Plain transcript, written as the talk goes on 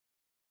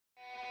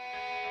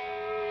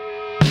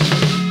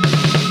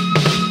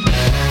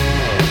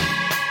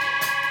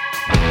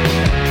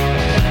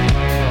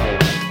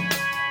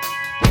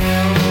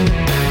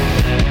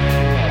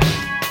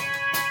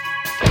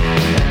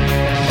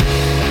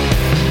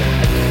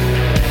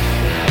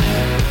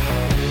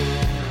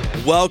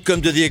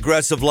Welcome to The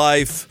Aggressive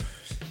Life.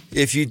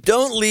 If you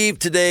don't leave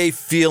today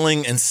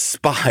feeling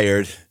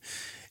inspired,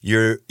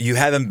 you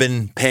haven't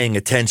been paying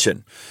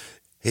attention.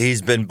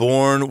 He's been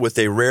born with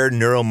a rare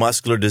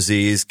neuromuscular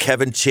disease.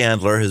 Kevan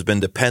Chandler has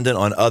been dependent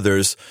on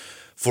others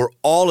for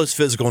all his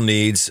physical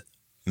needs,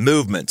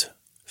 movement,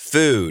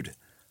 food,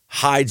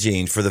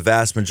 hygiene for the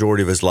vast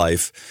majority of his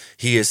life.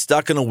 He is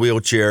stuck in a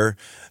wheelchair.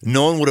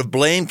 No one would have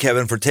blamed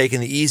Kevan for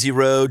taking the easy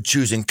road,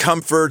 choosing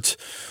comfort,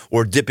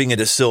 or dipping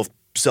into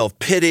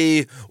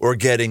self-pity, or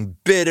getting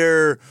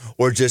bitter,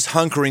 or just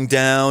hunkering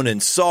down in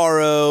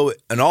sorrow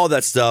and all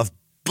that stuff.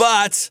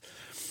 But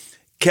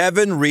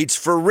Kevan reached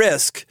for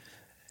risk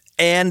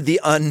and the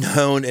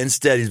unknown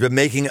instead. He's been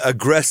making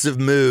aggressive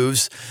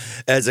moves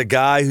as a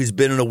guy who's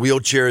been in a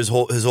wheelchair his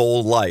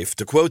whole life.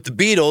 To quote the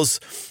Beatles,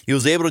 he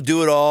was able to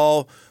do it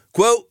all,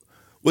 quote,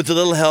 with a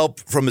little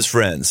help from his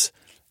friends.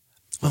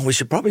 Well, we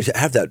should probably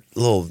have that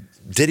little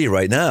ditty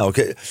right now.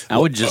 Okay, I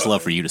would just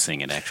love for you to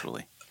sing it,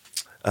 actually.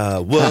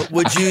 What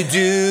would you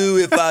do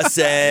if I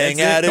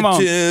sang out of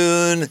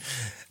tune?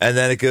 And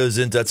then it goes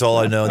into, that's all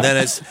I know. And then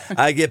it's,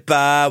 I get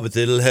by with a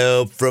little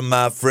help from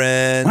my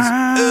friends.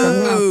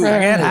 Ooh, I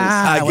get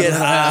high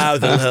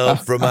with a little help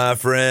from my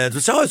friends.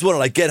 Which I always wanted,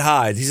 like, get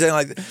high. He's saying,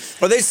 like,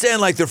 are they saying,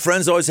 like, their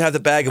friends always have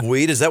the bag of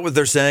weed? Is that what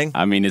they're saying?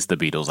 I mean, it's the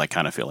Beatles. I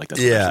kind of feel like that's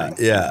what they're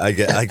saying.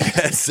 Yeah, I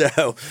guess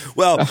so.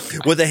 Well,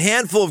 with a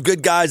handful of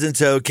good guys in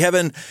tow,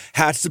 Kevan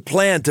hatched a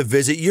plan to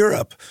visit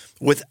Europe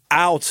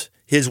without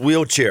his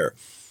wheelchair.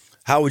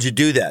 How would you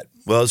do that?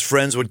 Well, his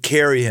friends would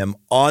carry him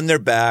on their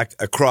back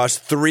across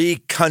 3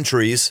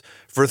 countries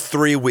for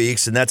 3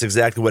 weeks, and that's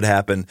exactly what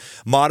happened.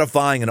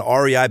 Modifying an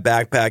REI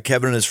backpack,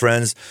 Kevan and his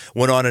friends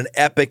went on an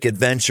epic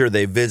adventure.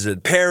 They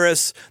visited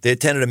Paris. They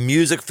attended a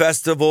music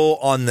festival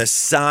on the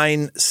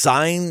Seine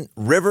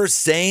River.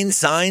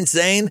 Seine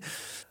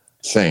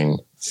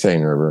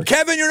River.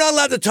 Kevan, you're not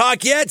allowed to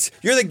talk yet.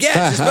 You're the guest.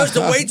 You're supposed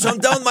to wait till I'm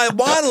done with my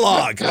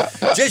monologue.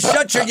 Just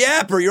shut your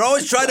yapper. You're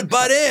always trying to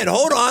butt in.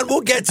 Hold on,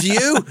 we'll get to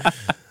you.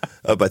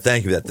 Oh, but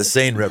thank you for that. The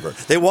Seine River.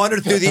 They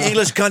wandered through the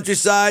English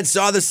countryside,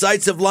 saw the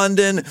sights of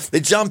London. They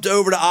jumped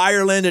over to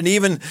Ireland and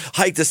even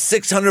hiked a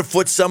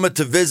 600-foot summit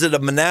to visit a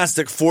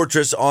monastic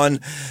fortress on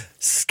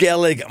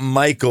Skellig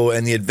Michael.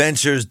 And the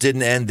adventures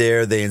didn't end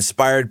there. They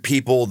inspired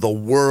people the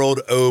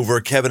world over.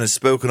 Kevan has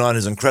spoken on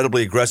his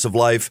incredibly aggressive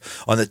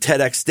life on the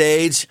TEDx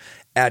stage,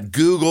 at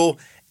Google,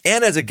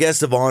 and as a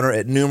guest of honor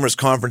at numerous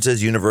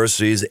conferences,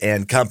 universities,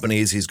 and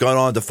companies. He's gone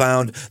on to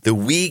found the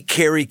We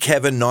Carry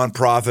Kevan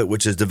nonprofit,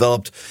 which has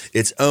developed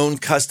its own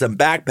custom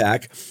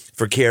backpack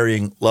for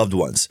carrying loved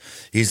ones.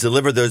 He's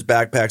delivered those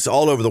backpacks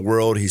all over the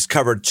world. He's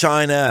covered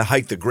China,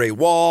 hiked the Great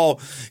Wall.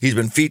 He's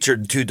been featured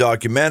in 2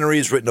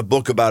 documentaries, written a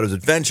book about his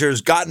adventures,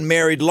 gotten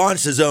married,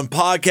 launched his own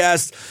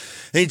podcast.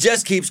 And he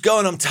just keeps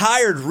going. I'm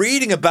tired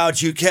reading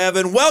about you,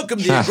 Kevan. Welcome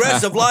to The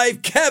Aggressive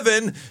Life,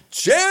 Kevan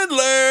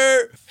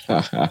Chandler.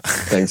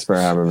 Thanks for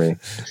having me.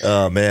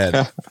 Oh,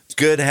 man. It's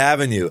good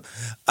having you.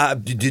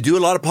 Do you do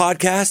a lot of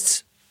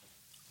podcasts?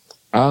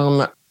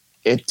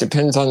 It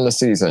depends on the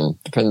season.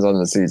 Depends on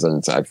the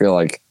seasons. I feel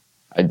like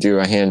I do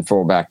a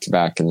handful back to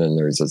back, and then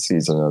there's a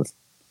season of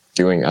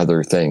doing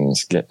other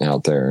things, getting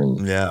out there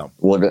and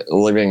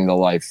living the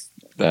life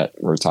that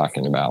we're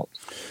talking about.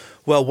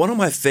 Well, one of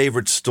my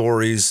favorite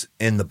stories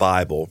in the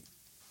Bible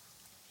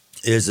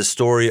is a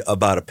story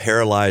about a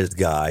paralyzed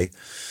guy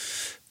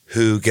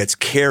who gets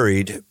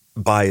carried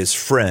by his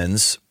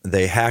friends.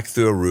 They hack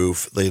through a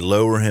roof. They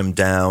lower him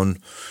down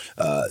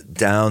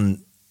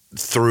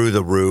through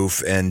the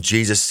roof, and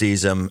Jesus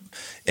sees him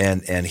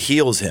and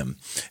heals him.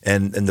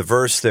 And the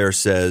verse there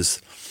says,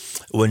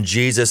 when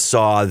Jesus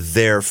saw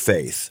their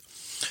faith.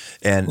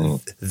 And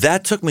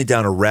that took me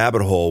down a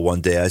rabbit hole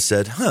one day. I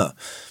said,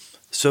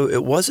 so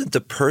it wasn't the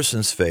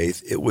person's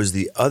faith, it was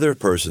the other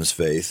person's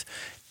faith,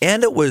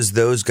 and it was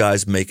those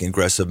guys making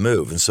aggressive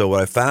move. And so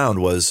what I found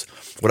was,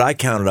 what I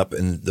counted up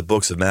in the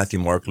books of Matthew,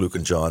 Mark, Luke,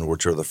 and John,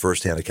 which are the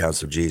first-hand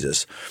accounts of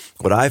Jesus,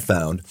 what I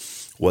found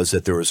was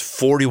that there was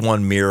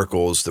 41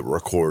 miracles that were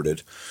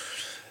recorded.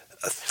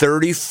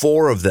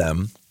 34 of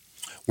them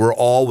were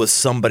all with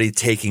somebody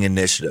taking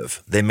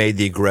initiative. They made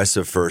the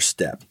aggressive first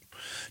step.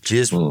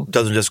 Jesus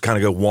doesn't just kind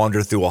of go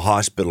wander through a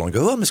hospital and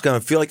go, I'm just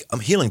going to feel like I'm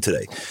healing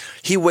today.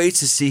 He waits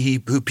to see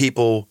who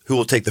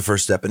will take the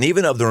first step. And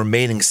even of the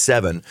remaining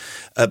 7,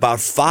 about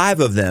 5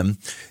 of them,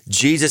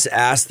 Jesus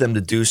asked them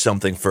to do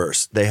something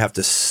first. They have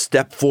to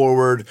step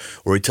forward,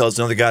 or he tells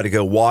another guy to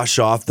go wash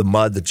off the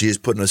mud that Jesus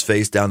put in his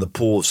face down the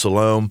pool of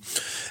Siloam.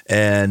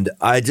 And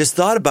I just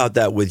thought about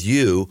that with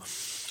you,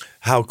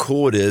 how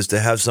cool it is to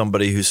have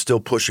somebody who's still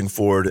pushing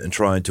forward and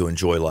trying to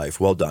enjoy life.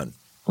 Well done.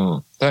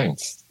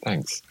 Thanks.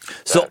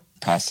 So that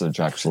passage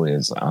actually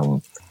is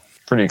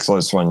pretty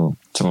close one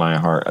to my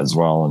heart as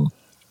well, and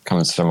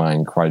comes to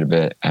mind quite a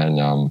bit.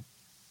 And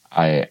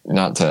I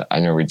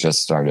know we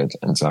just started,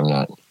 and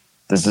so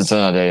this is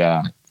not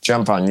a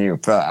jump on you,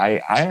 but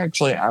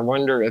I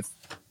wonder if,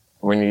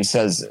 when he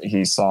says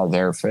he saw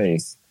their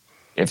faith,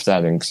 if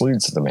that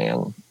includes the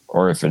man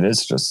or if it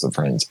is just the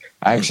friends.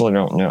 I actually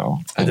don't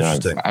know.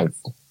 Interesting. And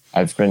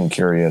I've been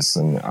curious,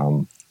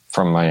 and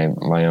from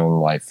my own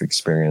life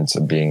experience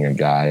of being a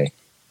guy,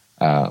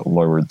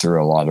 lowered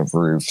through a lot of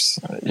roofs,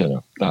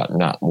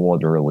 not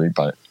literally,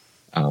 but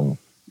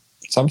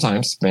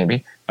sometimes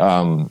maybe.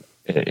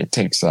 It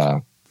takes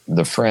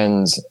the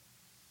friends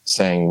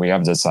saying, we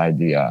have this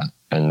idea,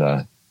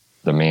 and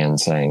the man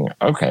saying,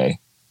 okay,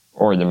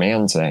 or the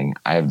man saying,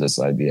 I have this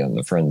idea, and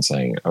the friend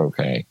saying,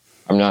 okay.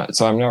 I'm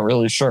not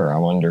really sure. I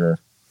wonder,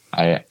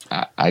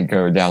 I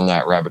go down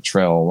that rabbit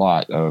trail a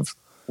lot of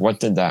what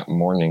did that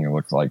morning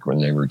look like when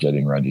they were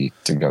getting ready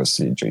to go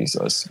see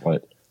Jesus?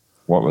 What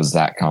was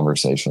that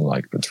conversation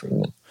like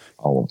between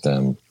all of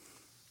them?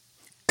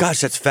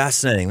 Gosh, that's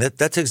fascinating.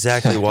 That's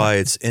exactly why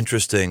it's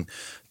interesting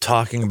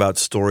talking about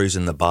stories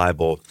in the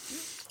Bible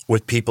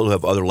with people who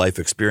have other life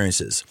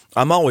experiences.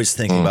 I'm always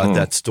thinking about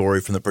that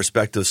story from the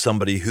perspective of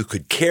somebody who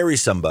could carry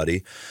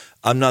somebody.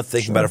 I'm not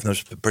thinking about it from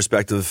the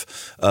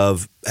perspective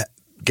of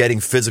getting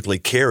physically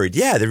carried.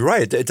 Yeah, they're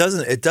right. It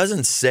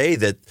doesn't say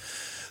that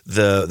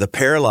the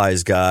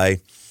paralyzed guy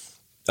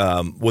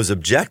was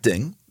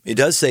objecting. It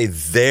does say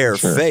their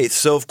faith.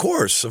 So of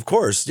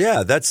course,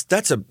 yeah,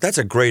 that's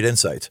a great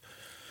insight.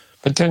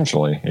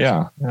 Potentially,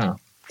 yeah.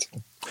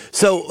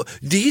 So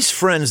these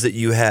friends that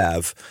you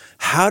have,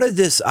 how did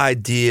this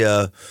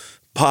idea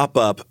pop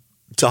up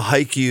to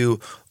hike you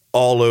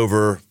all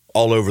over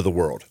the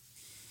world?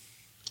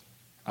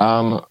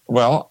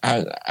 Well,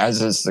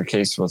 as is the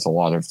case with a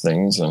lot of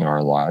things in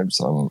our lives,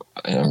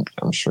 and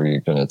I'm sure you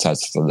can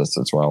attest to this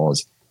as well,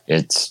 as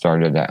it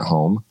started at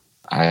home.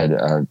 I had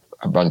a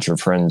bunch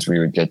of friends. We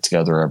would get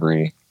together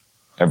every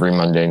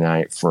Monday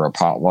night for a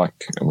potluck,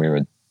 and we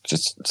would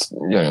just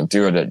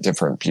do it at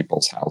different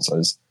people's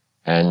houses.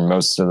 And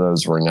most of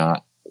those were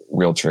not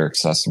wheelchair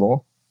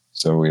accessible.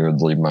 So we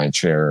would leave my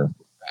chair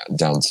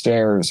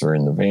downstairs or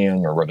in the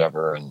van or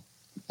whatever, and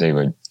they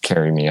would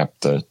carry me up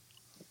the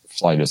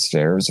flight of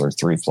stairs or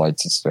 3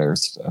 flights of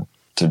stairs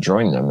to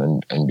join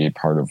them and be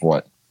part of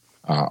what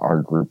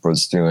our group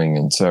was doing.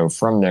 And so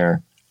from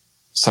there,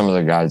 some of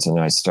the guys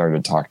and I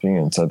started talking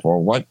and said, well,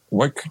 what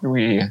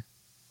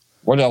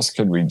else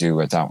could we do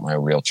without my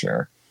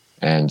wheelchair?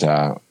 And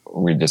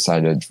we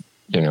decided,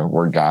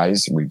 we're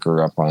guys. We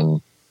grew up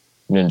on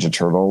Ninja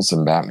Turtles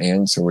and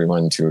Batman, so we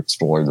wanted to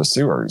explore the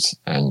sewers,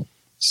 and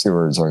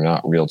sewers are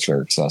not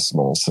wheelchair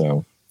accessible.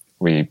 So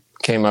we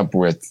came up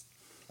with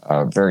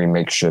a very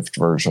makeshift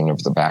version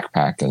of the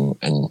backpack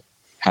and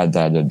had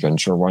that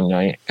adventure one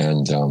night,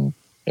 and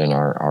in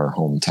our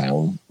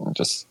hometown,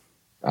 just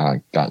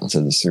got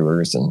into the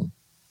sewers and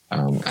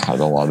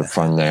had a lot of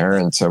fun there.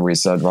 And so we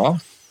said,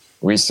 well,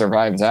 we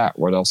survived that.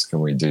 What else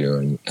can we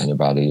do? And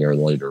about a year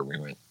later, we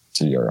went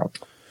to Europe.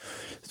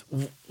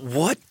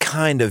 What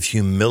kind of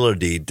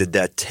humility did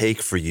that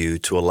take for you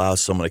to allow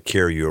someone to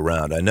carry you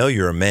around? I know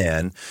you're a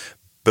man,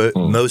 but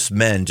most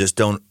men just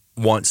don't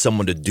want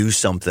someone to do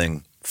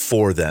something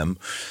for them.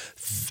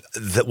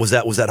 Was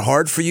that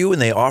hard for you when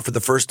they offered the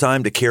first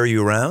time to carry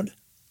you around?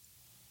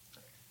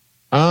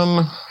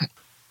 When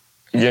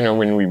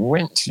we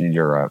went to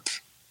Europe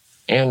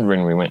and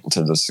when we went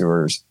to the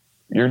sewers,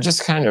 you're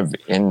just kind of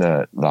in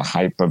the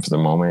hype of the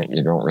moment.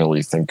 You don't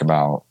really think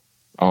about,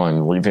 oh,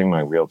 I'm leaving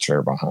my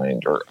wheelchair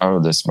behind, or, oh,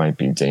 this might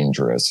be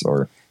dangerous,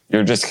 or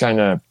you're just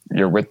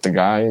you're with the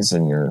guys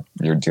and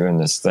you're doing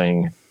this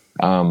thing.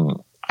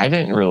 I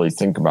didn't really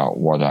think about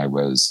what I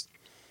was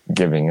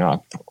giving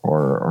up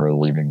or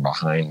leaving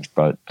behind,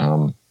 but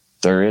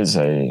there is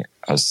a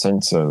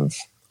sense of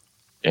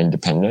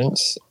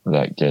independence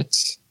that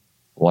gets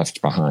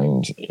left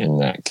behind in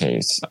that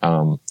case.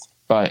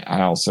 But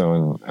I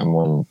also am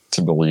one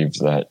to believe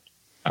that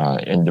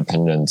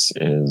independence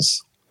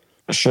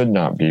should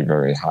not be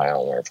very high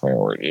on our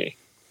priority.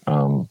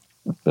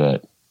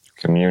 That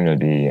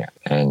community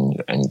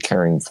and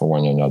caring for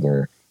one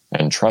another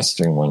and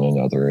trusting one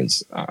another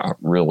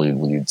really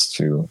leads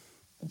to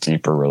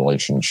deeper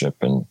relationship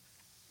and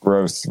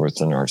growth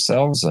within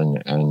ourselves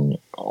and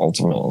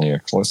ultimately a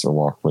closer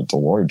walk with the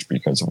Lord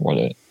because of what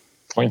it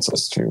points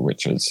us to,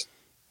 which is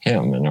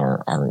Him and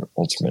our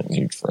ultimate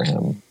need for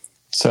Him.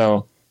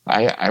 So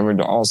I would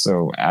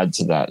also add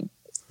to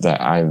that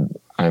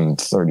I'm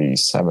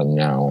 37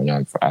 now,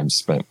 and I've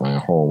spent my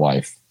whole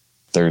life.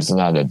 There's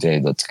not a day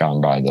that's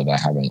gone by that I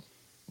haven't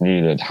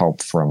needed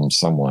help from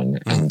someone.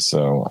 And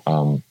so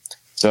while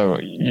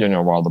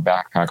the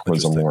backpack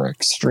was a more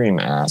extreme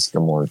ask, a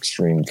more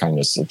extreme kind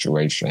of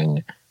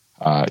situation,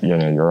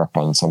 you're up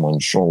on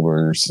someone's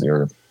shoulders,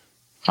 you're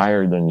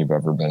higher than you've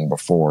ever been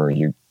before.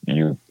 You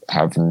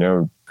have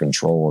no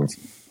control of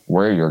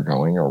where you're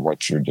going or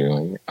what you're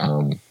doing.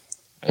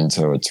 And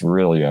so it's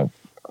really a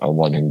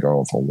letting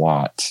go of a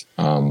lot.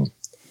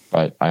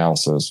 But I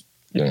also,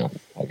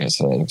 like I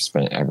said, I've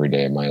spent every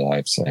day of my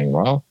life saying,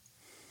 well,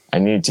 I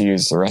need to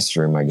use the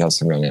restroom. I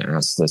guess I'm going to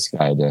ask this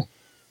guy to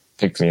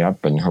pick me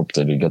up and hope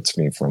that he gets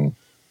me from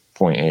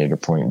point A to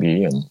point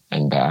B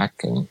and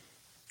back. And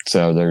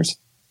so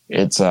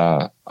it's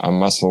a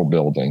muscle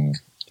building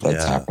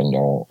that's happened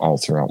all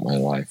throughout my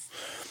life.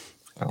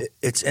 So.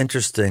 It's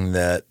interesting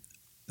that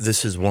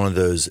this is one of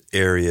those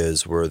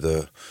areas where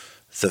the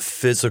the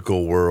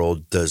physical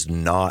world does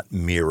not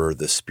mirror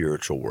the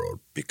spiritual world,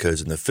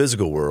 because in the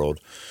physical world,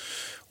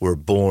 we're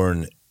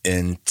born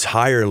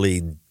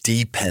entirely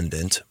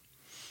dependent,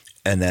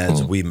 and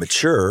as we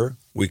mature,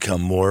 we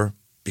become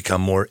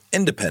more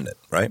independent,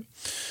 right?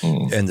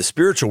 In the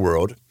spiritual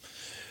world,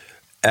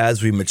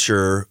 as we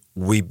mature,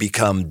 we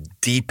become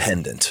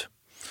dependent.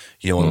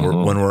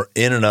 When we're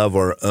in and of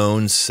our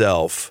own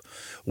self,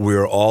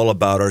 we're all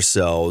about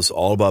ourselves,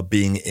 all about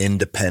being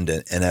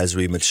independent. And as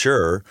we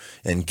mature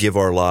and give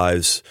our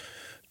lives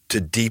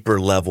to deeper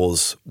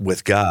levels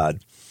with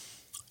God,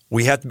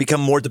 we have to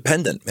become more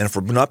dependent. And if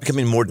we're not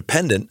becoming more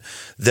dependent,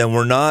 then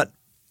we're not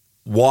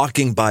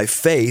walking by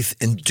faith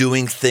and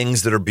doing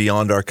things that are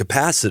beyond our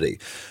capacity.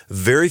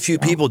 Very few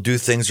people do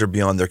things that are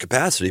beyond their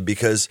capacity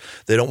because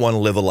they don't want to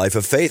live a life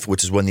of faith,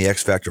 which is when the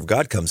X factor of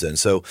God comes in.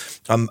 So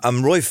I'm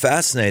really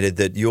fascinated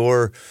that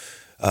your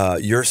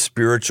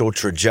spiritual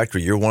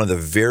trajectory, you're one of the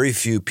very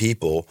few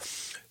people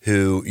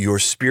who your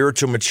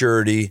spiritual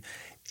maturity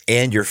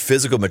and your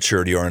physical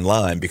maturity are in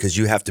line, because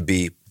you have to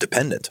be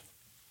dependent.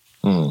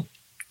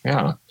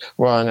 Yeah.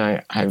 Well,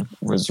 and I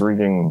was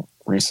reading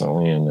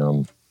recently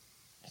in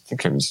I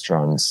think it was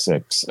John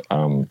 6,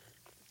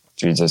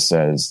 Jesus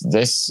says,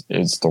 "This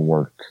is the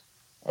work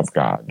of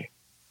God,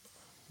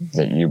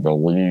 that you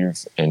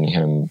believe in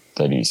him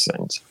that he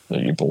sent," that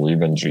you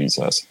believe in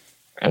Jesus.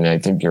 And I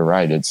think you're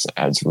right. It's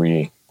as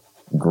we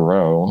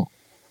grow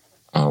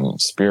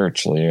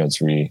spiritually,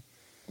 as we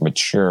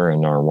mature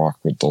in our walk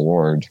with the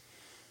Lord,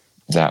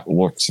 that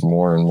looks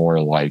more and more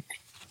like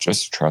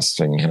just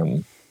trusting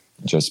him,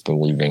 just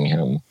believing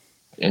him.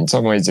 In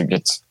some ways, it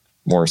gets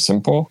more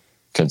simple,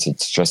 because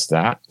it's just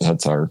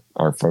that's our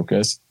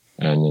focus.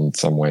 And in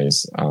some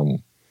ways,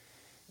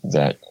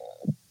 that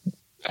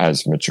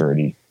as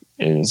maturity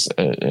is,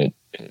 it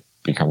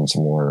becomes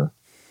more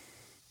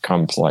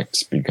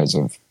complex because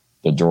of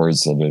the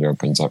doors that it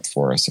opens up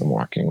for us in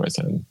walking with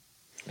him,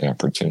 the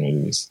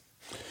opportunities.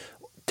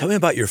 Tell me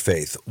about your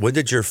faith. When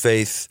did your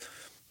faith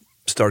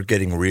start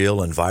getting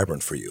real and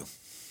vibrant for you?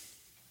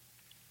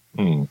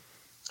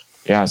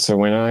 Yeah, so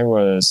when I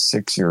was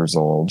 6 years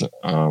old,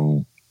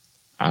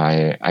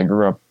 I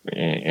grew up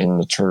in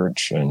the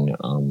church, and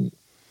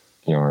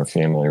our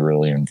family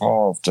really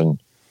involved. And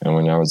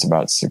when I was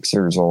about 6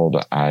 years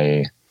old,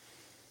 I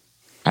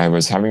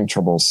was having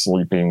trouble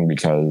sleeping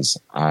because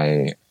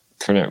I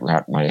couldn't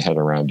wrap my head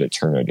around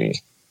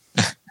eternity.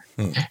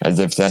 As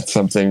if that's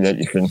something that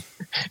you can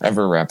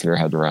ever wrap your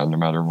head around, no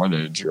matter what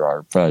age you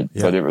are. But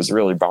it was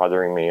really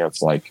bothering me.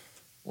 Of like,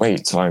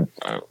 wait, so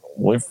I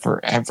live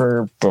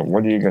forever, but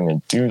what are you going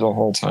to do the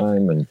whole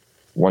time? And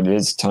what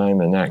is time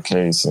in that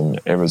case? And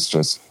it was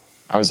just,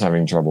 I was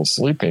having trouble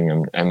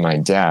sleeping. And my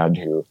dad,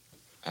 who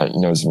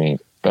knows me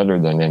better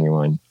than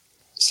anyone,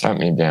 sat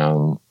me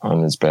down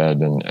on his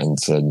bed and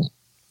said,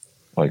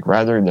 like,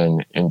 rather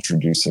than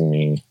introducing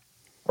me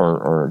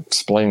or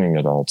explaining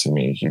it all to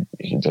me,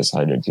 he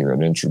decided he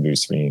would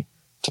introduce me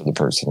to the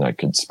person I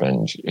could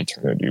spend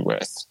eternity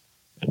with.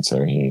 And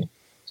so he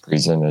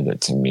presented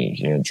it to me.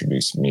 He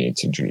introduced me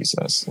to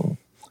Jesus and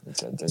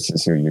said, "This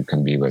is who you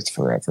can be with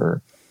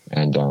forever."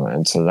 And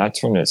so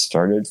that's when it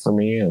started for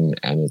me, and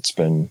it's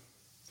been,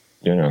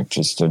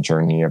 just a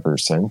journey ever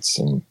since.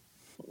 And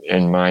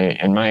in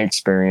my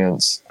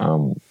experience,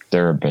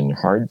 there have been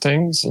hard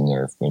things, and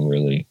there have been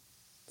really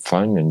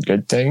fun and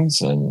good things,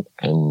 and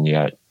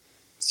yet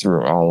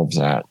through all of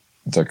that,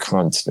 the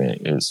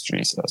constant is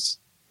Jesus.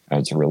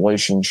 As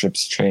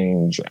relationships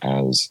change,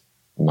 as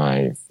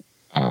my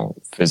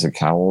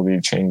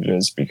physicality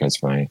changes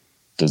because my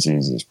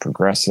disease is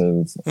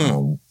progressive.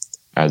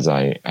 As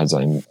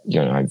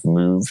I've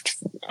moved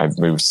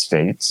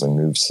states and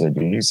moved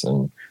cities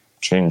and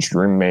changed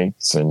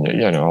roommates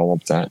and all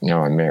of that.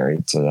 Now I'm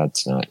married, so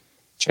that's not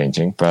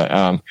changing. But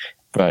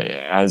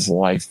as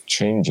life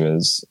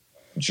changes,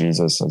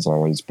 Jesus has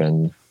always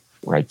been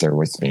right there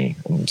with me,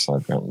 and so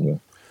I've gotten to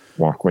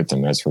walk with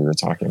him, as we were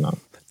talking about.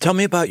 Tell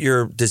me about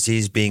your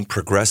disease being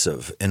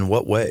progressive. In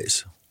what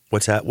ways?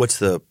 What's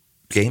the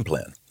game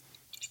plan?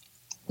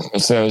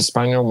 So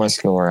spinal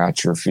muscular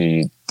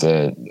atrophy,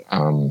 the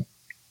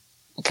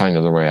kind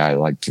of the way I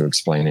like to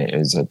explain it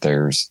is that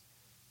there's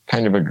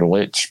kind of a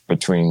glitch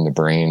between the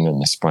brain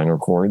and the spinal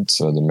cord.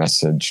 So the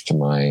message to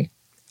my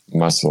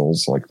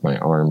muscles, like my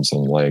arms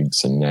and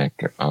legs and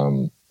neck,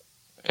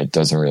 it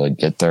doesn't really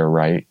get there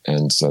right.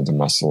 And so the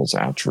muscles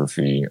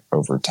atrophy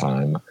over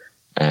time.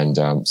 And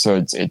so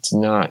it's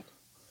not,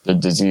 the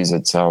disease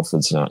itself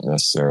is not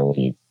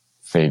necessarily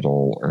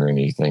fatal or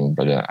anything,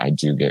 but I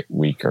do get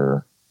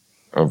weaker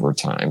over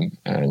time.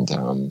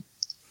 And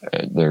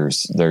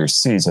there's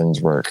seasons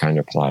where it kind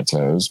of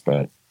plateaus,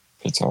 but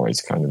it's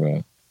always kind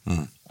of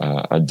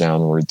a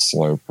downward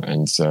slope.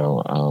 And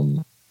so,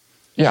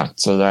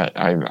 so that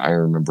I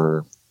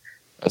remember,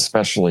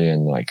 especially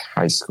in like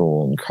high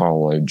school and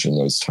college and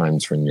those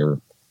times when your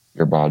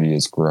body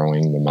is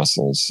growing, the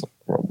muscles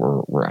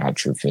were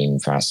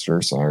atrophying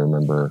faster. So I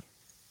remember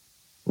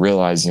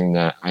realizing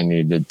that I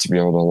needed to be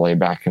able to lay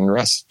back and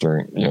rest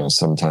during,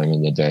 sometime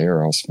in the day,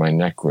 or else my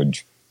neck would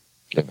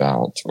give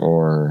out.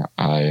 Or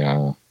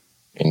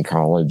in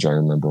college, I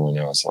remember when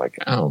I was like,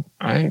 oh,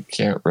 I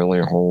can't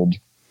really hold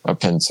a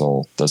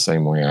pencil the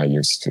same way I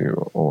used to.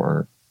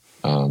 Or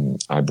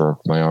I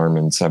broke my arm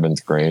in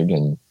 7th grade,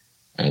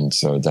 and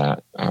so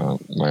that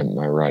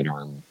my right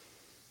arm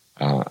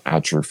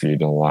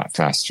atrophied a lot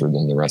faster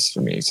than the rest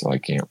of me, so I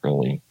can't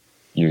really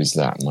use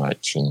that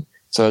much. And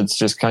so it's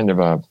just kind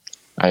of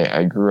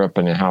I grew up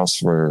in a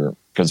house where,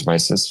 because my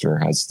sister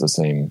has the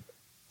same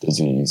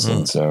disease,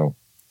 and so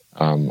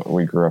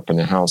we grew up in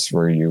a house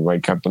where you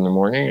wake up in the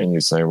morning and you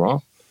say,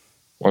 well,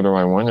 what do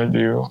I want to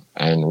do,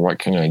 and what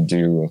can I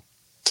do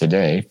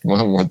today?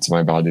 Well, what's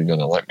my body going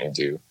to let me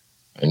do?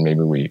 And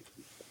maybe we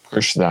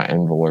push that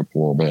envelope a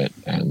little bit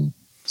and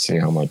see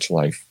how much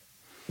life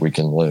we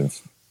can live.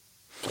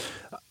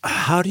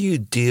 How do you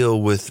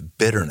deal with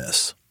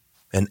bitterness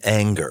and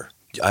anger?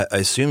 I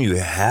assume you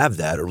have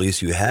that, or at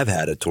least you have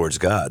had it towards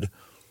God.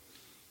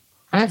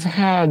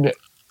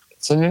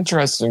 It's an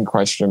interesting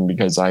question,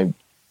 because I've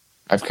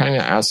kind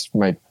of asked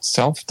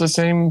myself the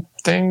same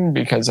thing,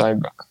 because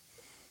I've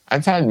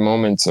had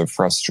moments of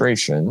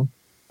frustration,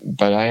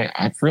 but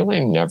I've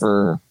really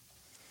never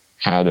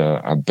had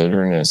a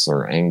bitterness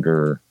or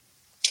anger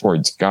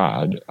towards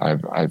God.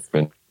 I've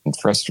been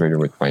frustrated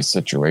with my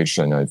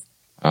situation.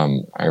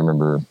 I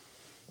remember,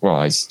 well,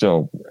 I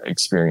still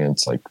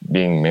experience like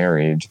being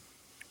married.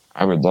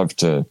 I would love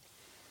to,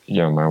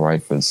 my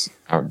wife is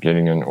out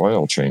getting an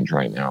oil change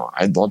right now.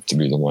 I'd love to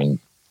be the one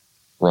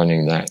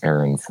running that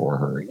errand for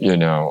her,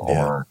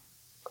 or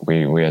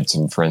we had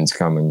some friends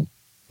come and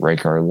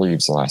rake our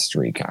leaves last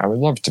week. I would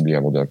love to be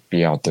able to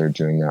be out there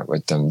doing that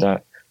with them.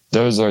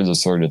 Those are the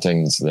sort of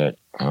things that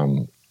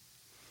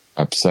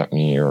upset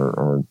me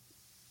or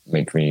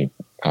make me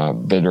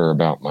bitter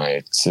about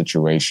my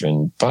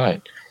situation.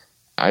 But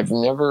I've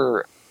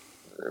never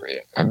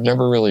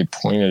really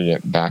pointed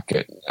it back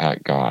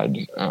at God.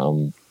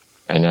 And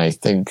I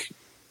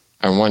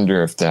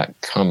wonder if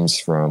that comes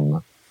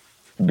from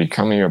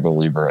becoming a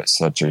believer at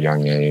such a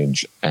young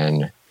age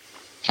and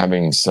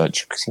having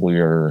such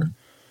clear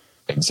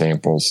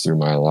examples through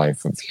my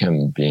life of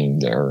him being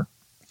there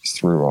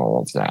through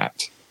all of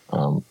that.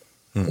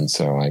 And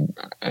so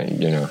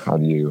how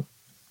do you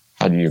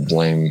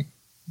blame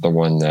the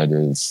one that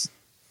is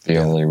the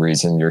only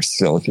reason you're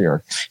still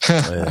here?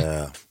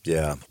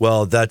 Yeah.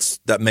 Well,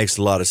 that makes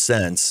a lot of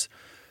sense.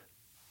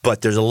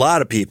 But there's a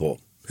lot of people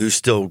who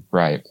still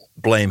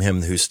blame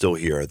him who's still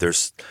here.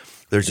 There's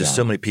just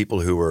so many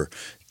people who are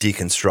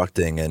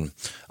deconstructing, and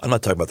I'm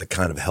not talking about the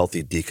kind of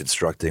healthy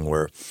deconstructing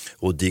where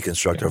we'll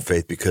deconstruct our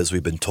faith because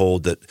we've been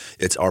told that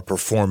it's our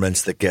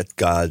performance that gets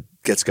God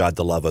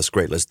to love us.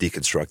 Great, let's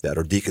deconstruct that.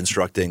 Or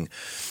deconstructing,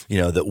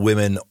 that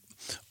women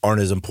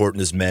aren't as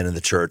important as men in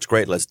the church.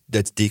 Great, let's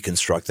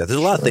deconstruct that. There's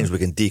a lot of things we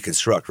can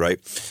deconstruct, right?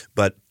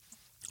 But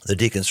the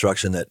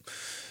deconstruction that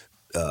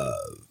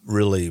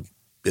really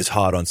is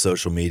hot on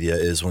social media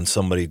is when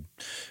somebody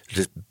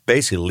just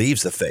basically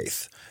leaves the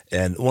faith.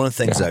 And one of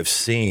the things I've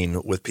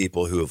seen with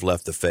people who have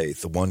left the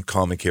faith, the one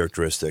common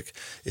characteristic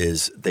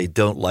is they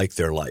don't like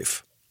their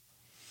life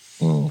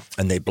and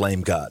they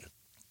blame God.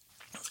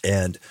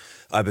 And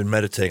I've been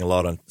meditating a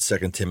lot on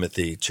 2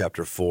 Timothy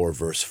chapter 4,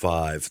 verse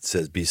 5. It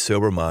says, be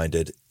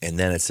sober-minded, and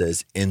then it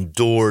says,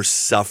 endure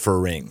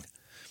suffering.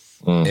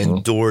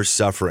 Endure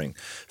suffering.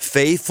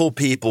 Faithful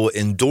people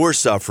endure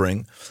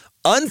suffering.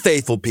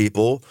 Unfaithful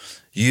people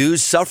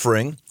use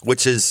suffering,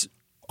 which is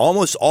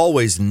almost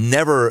always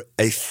never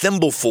a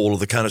thimbleful of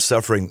the kind of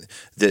suffering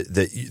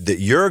that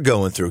you're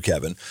going through,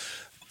 Kevin.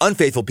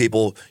 Unfaithful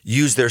people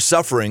use their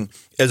suffering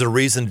as a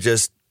reason to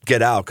just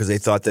get out because they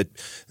thought that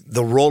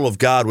the role of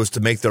God was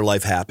to make their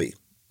life happy,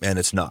 and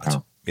it's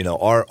not.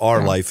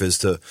 Our life is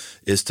to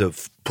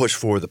push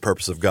forward the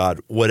purpose of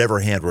God, whatever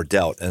hand we're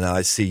dealt. And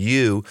I see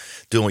you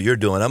doing what you're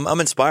doing. I'm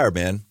inspired,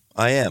 man.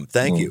 I am.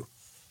 Thank you.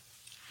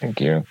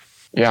 Thank you.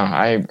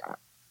 Yeah,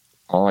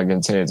 all I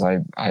can say is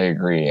I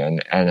agree,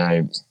 and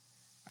I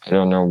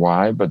don't know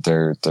why, but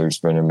there's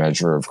been a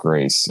measure of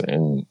grace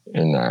in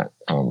that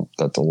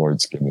that the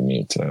Lord's given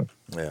me to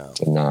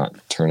not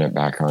turn it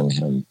back on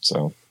Him.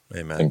 So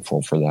Amen.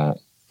 Thankful for that.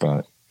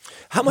 But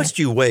how much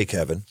do you weigh,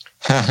 Kevin?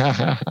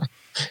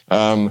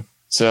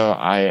 So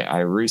I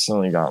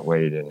recently got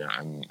weighed, and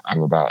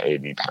I'm about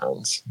 80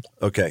 pounds.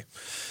 Okay.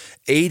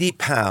 80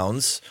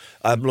 pounds.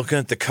 I'm looking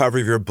at the cover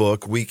of your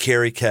book, We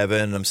Carry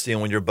Kevin. I'm seeing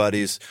one of your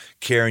buddies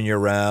carrying you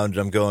around. And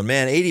I'm going,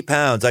 man, 80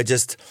 pounds.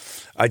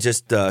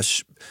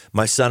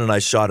 My son and I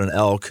shot an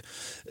elk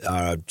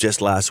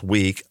just last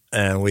week,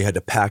 and we had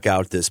to pack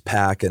out this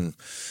pack, and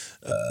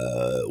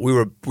we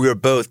were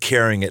both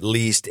carrying at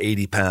least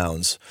 80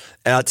 pounds.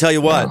 And I'll tell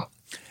you what,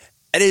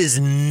 it is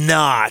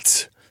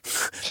not.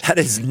 That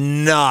is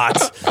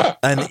not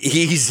an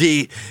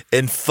easy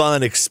and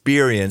fun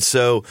experience.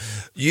 So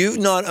you've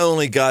not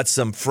only got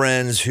some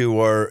friends who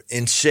are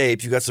in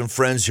shape, you've got some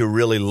friends who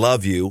really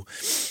love you.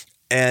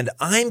 And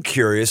I'm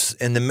curious,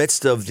 in the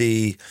midst of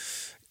the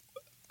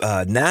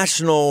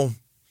national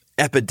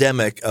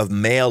epidemic of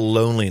male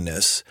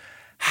loneliness,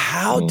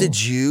 how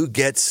did you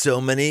get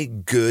so many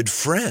good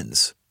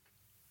friends?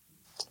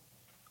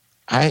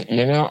 I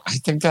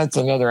think that's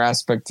another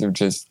aspect of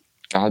just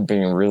God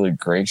being really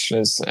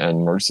gracious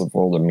and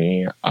merciful to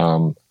me.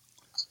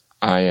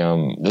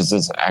 This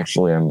is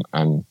actually,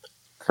 I'm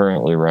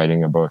currently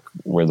writing a book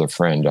with a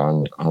friend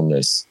on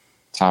this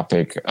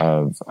topic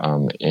of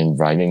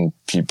inviting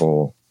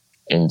people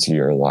into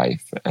your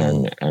life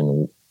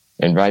and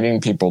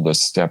inviting people to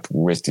step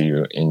with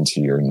you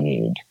into your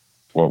need,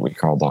 what we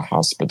call the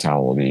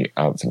hospitality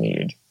of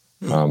need.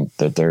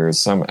 That there is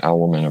some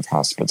element of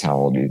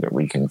hospitality that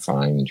we can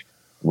find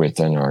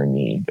within our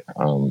need,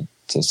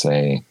 to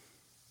say,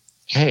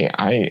 hey,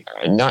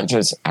 I'm not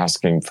just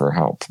asking for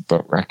help,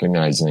 but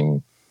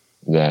recognizing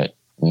that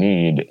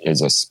need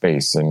is a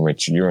space in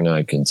which you and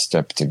I can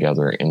step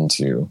together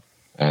into.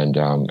 And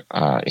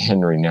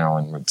Henry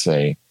Nouwen would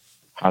say,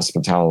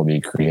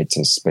 hospitality creates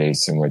a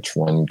space in which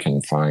one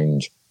can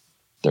find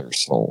their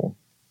soul,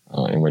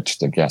 in which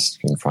the guest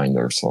can find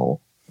their soul.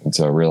 And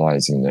so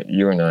realizing that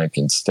you and I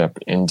can step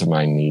into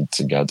my need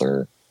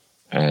together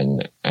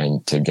and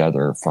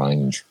together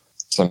find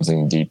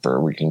something deeper.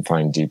 We can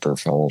find deeper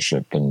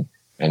fellowship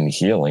and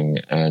healing.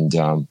 And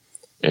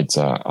it's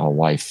a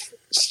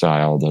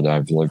lifestyle that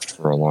I've lived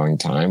for a long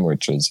time,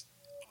 which is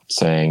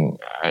saying,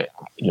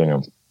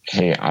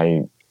 hey,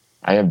 I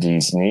have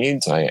these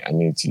needs. I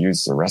need to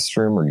use the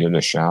restroom or get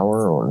a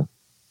shower or,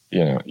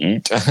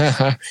 eat.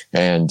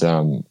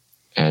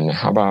 And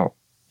how about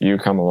you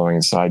come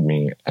alongside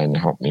me and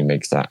help me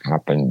make that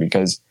happen?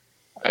 Because,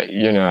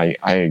 I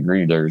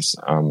agree. There's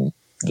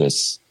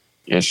this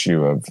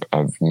issue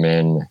of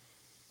men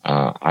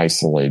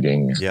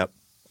isolating. Yep.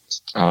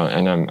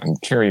 And I'm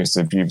curious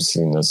if you've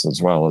seen this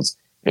as well. As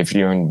if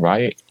you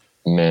invite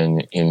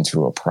men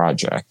into a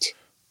project,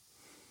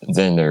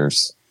 then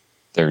there's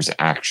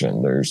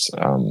action. There's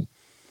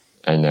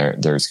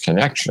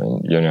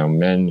connection.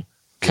 Men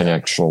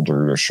connect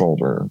shoulder to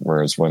shoulder,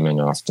 whereas women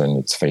often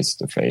it's face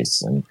to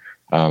face.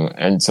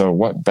 And so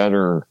what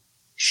better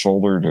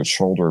shoulder to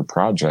shoulder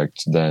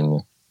project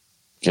than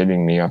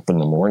getting me up in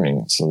the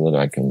morning so that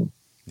I can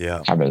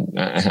have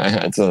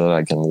it, so that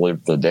I can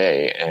live the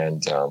day.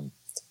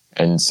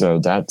 And so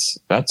that's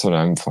what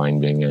I'm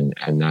finding.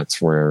 And that's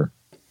where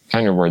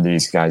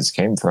these guys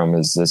came from,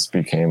 is this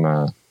became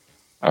a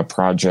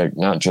project,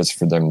 not just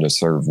for them to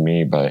serve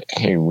me, but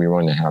hey, we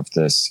want to have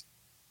this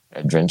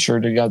adventure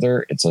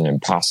together. It's an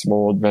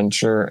impossible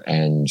adventure.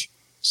 And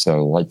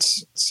so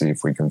let's see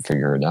if we can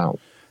figure it out.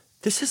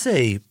 This is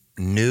a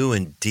new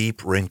and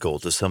deep wrinkle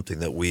to something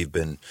that we've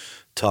been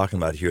talking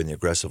about here in the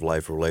Aggressive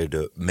Life related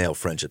to male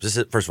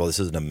friendships. First of all, this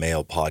isn't a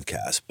male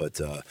podcast, but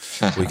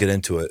we get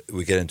into it.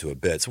 We get into a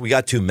bit. So we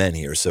got two men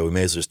here, so we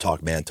may as well just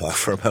talk man talk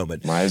for a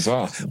moment. Might as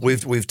well.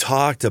 We've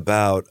talked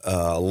about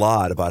a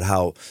lot about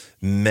how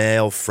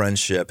male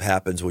friendship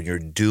happens when you're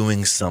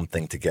doing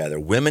something together.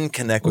 Women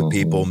connect with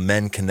people,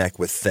 men connect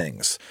with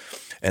things.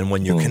 And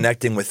when you're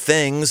connecting with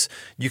things,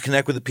 you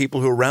connect with the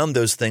people who are around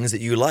those things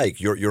that you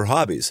like, your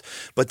hobbies.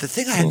 But the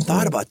thing I hadn't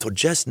thought about till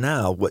just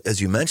now,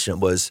 as you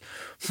mentioned, was,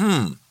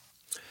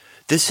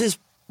 this is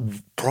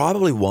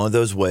probably one of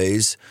those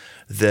ways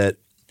that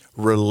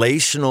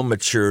relational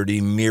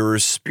maturity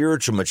mirrors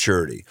spiritual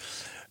maturity.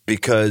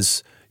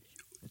 Because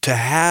to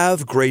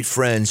have great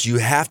friends, you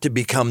have to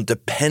become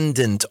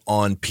dependent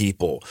on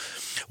people.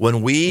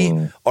 When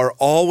we are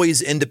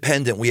always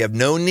independent, we have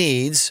no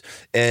needs,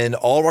 and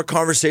all of our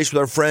conversation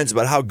with our friends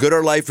about how good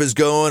our life is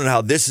going and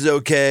how this is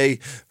okay,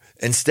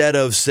 instead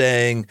of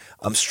saying,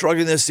 I'm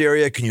struggling in this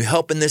area, can you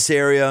help in this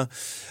area?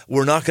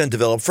 We're not going to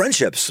develop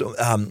friendships.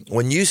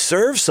 When you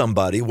serve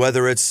somebody,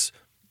 whether it's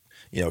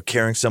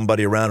carrying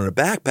somebody around in a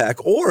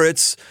backpack or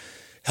it's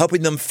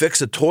helping them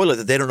fix a toilet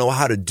that they don't know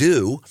how to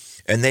do,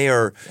 and they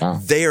are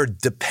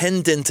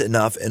dependent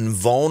enough and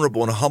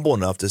vulnerable and humble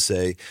enough to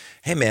say,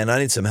 hey, man, I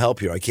need some help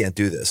here. I can't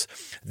do this.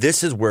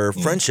 This is where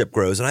friendship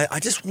grows. And I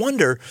just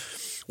wonder,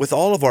 with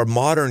all of our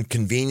modern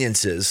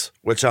conveniences,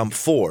 which I'm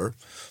for,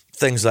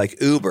 things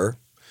like Uber,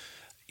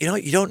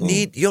 you don't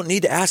need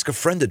to ask a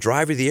friend to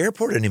drive you to the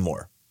airport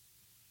anymore.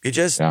 You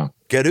just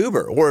get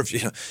Uber. Or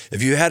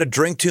if you had a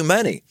drink too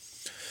many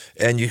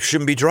and you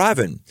shouldn't be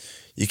driving,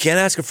 you can't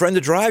ask a friend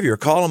to drive you or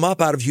call them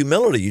up out of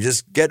humility. You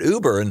just get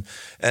Uber.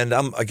 And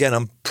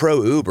I'm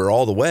pro Uber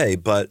all the way.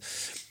 But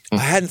I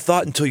hadn't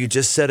thought until you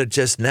just said it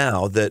just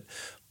now that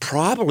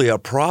probably a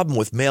problem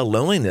with male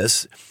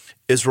loneliness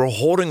is we're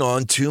holding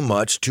on too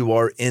much to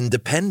our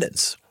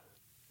independence.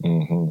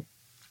 Mm-hmm.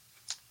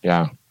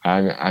 Yeah.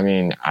 I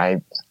mean,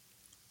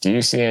 do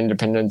you see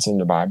independence in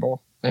the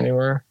Bible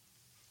anywhere?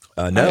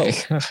 No.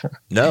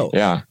 No.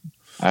 Yeah.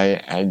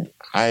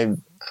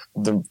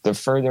 The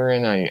further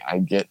in I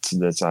get to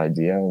this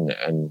idea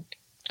and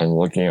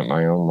looking at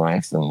my own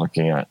life and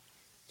looking at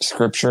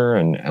Scripture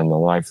and the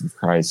life of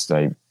Christ,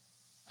 I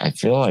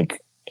feel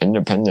like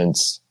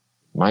independence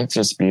might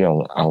just be a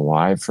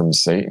lie from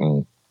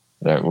Satan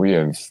that we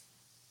have,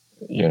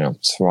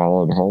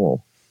 swallowed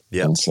whole.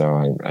 Yeah. And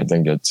so I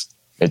think it's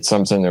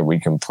something that we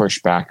can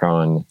push back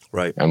on,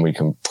 right? And we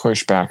can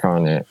push back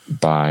on it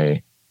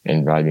by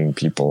inviting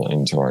people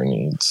into our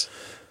needs.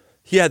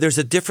 Yeah, there's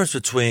a difference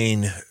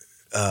between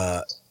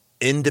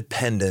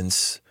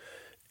independence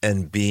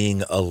and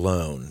being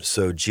alone.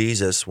 So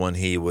Jesus, when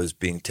he was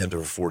being tempted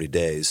for 40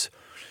 days,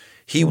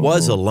 he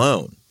was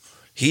alone.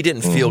 He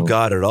didn't feel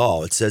God at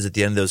all. It says at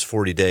the end of those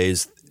 40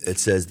 days, it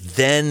says,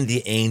 then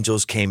the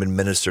angels came and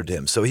ministered to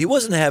him. So he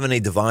wasn't having any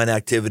divine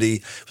activity.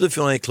 He wasn't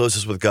feeling any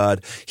closeness with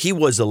God. He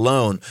was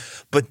alone.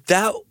 But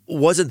that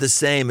wasn't the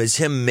same as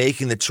him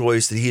making the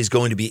choice that he's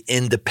going to be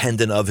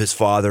independent of his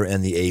Father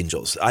and the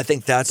angels. I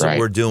think that's what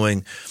we're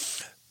doing.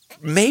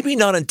 Maybe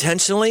not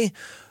intentionally,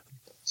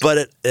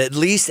 but at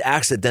least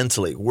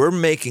accidentally. We're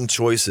making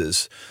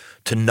choices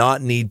to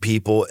not need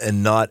people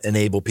and not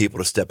enable people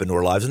to step into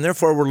our lives. And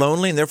therefore we're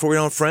lonely, and therefore we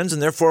don't have friends, and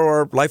therefore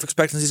our life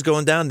expectancy is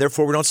going down, and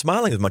therefore we're not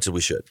smiling as much as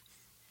we should.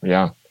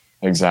 Yeah,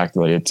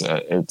 exactly. It's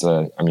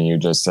I mean, you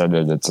just said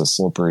it, it's a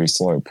slippery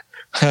slope.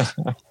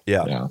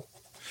 Yeah.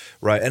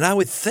 Right. And I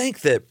would think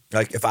that,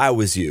 like, if I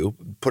was you,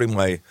 putting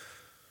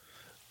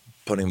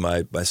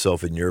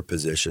myself in your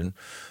position,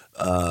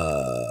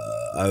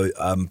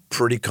 I'm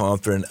pretty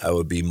confident I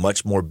would be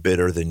much more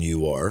bitter than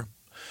you are.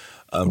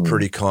 I'm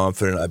pretty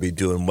confident I'd be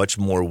doing much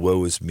more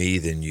woe is me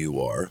than you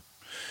are.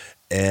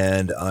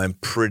 And I'm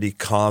pretty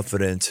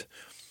confident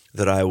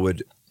that I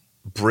would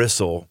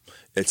bristle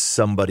at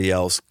somebody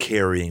else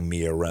carrying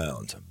me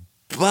around.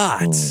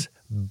 But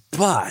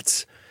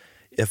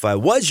if I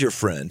was your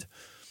friend,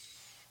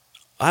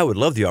 I would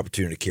love the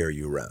opportunity to carry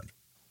you around.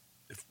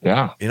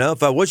 Yeah. You know,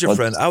 if I was your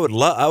friend, I would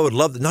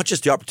love not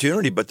just the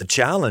opportunity, but the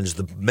challenge,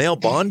 the male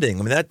bonding.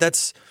 I mean,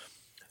 that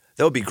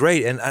would be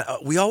great. And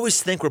we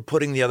always think we're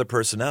putting the other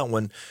person out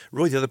when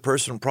really the other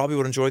person probably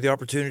would enjoy the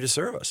opportunity to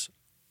serve us.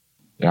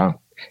 Yeah.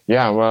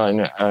 Yeah. Well,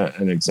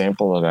 an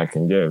example that I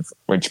can give,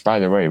 which, by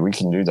the way, we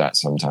can do that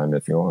sometime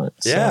if you want.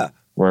 Yeah. So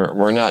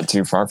we're not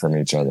too far from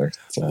each other.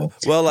 So,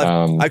 well,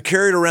 I've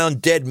carried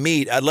around dead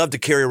meat. I'd love to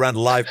carry around a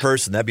live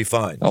person. That'd be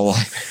fine.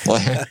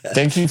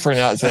 Thank you for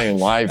not saying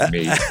live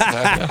meat.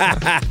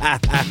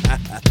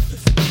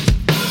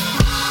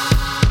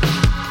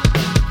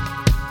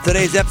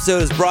 Today's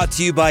episode is brought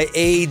to you by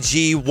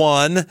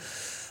AG1.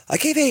 I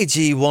gave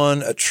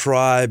AG1 a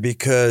try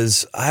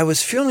because I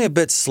was feeling a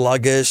bit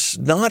sluggish,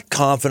 not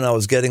confident I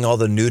was getting all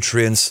the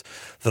nutrients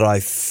that I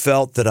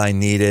felt that I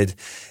needed.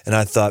 And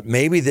I thought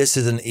maybe this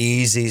is an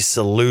easy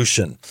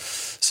solution.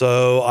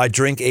 So I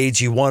drink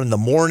AG1 in the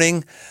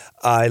morning.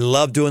 I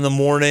love doing the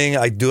morning.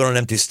 I do it on an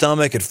empty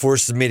stomach. It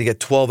forces me to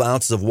get 12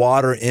 ounces of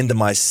water into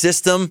my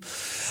system.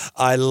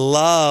 I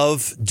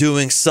love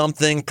doing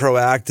something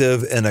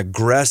proactive and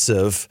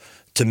aggressive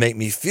to make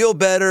me feel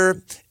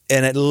better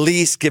and at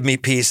least give me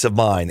peace of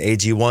mind.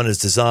 AG1 is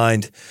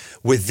designed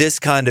with this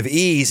kind of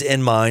ease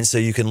in mind so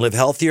you can live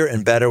healthier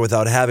and better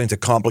without having to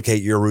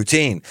complicate your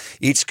routine.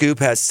 Each scoop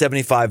has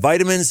 75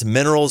 vitamins,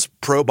 minerals,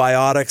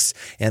 probiotics,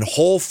 and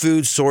whole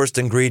food sourced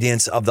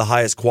ingredients of the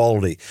highest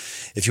quality.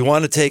 If you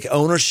want to take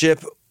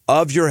ownership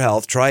of your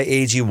health, try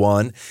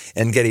AG1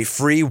 and get a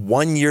free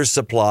 1-year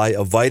supply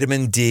of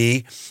vitamin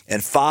D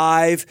and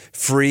 5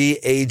 free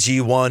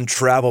AG1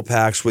 travel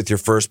packs with your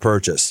first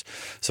purchase.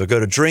 So go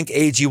to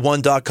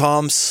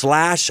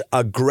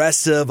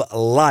drinkag1.com/aggressive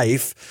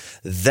life.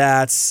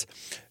 That's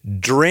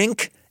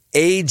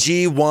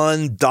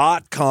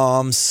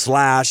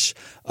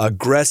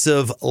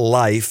drinkag1.com/aggressive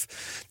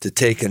life to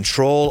take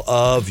control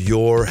of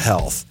your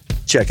health.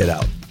 Check it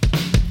out.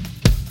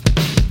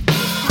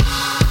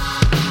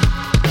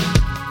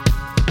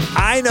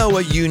 I know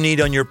what you need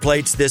on your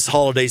plates this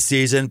holiday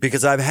season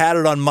because I've had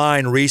it on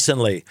mine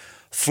recently.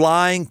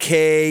 Flying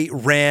K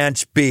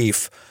Ranch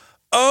beef.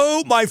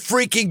 Oh my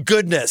freaking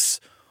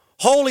goodness.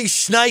 Holy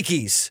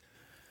shnikes.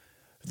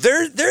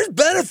 There's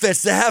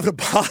benefits to having a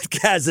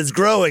podcast that's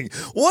growing.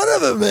 One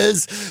of them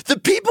is the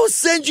people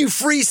send you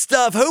free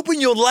stuff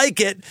hoping you'll like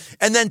it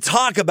and then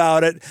talk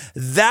about it.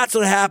 That's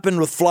what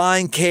happened with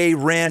Flying K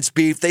Ranch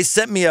beef. They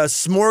sent me a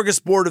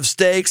smorgasbord of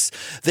steaks.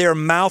 They are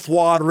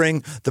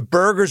mouth-watering. The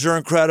burgers are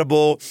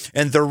incredible,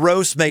 and the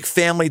roasts make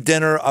family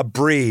dinner a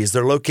breeze.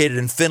 They're located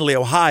in Findlay,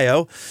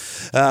 Ohio,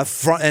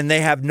 and they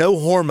have no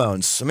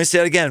hormones. Let me say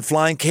it again.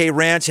 Flying K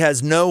Ranch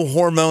has no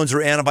hormones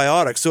or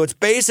antibiotics. So it's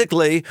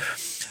basically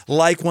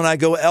like when I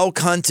go elk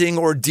hunting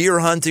or deer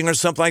hunting or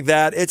something like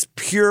that. It's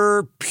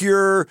pure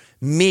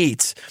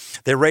meat.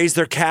 They raise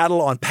their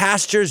cattle on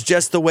pastures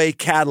just the way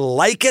cattle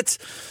like it.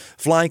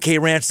 Flying K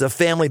Ranch is a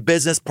family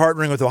business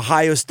partnering with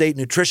Ohio State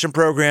Nutrition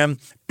Program,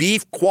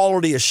 Beef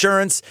Quality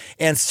Assurance,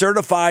 and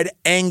Certified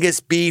Angus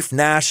Beef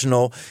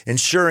National,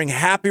 ensuring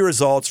happy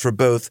results for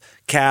both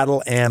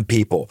cattle and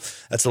people.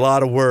 That's a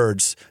lot of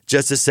words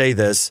just to say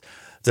this.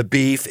 The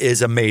beef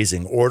is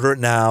amazing. Order it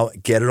now.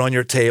 Get it on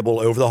your table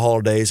over the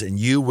holidays, and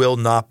you will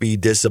not be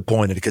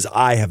disappointed because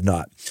I have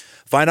not.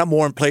 Find out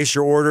more and place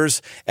your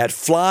orders at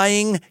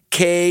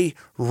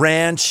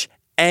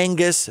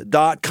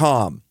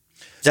flyingkranchangus.com.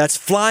 That's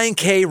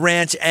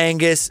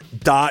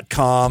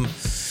flyingkranchangus.com.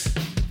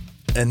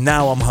 And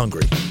now I'm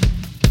hungry.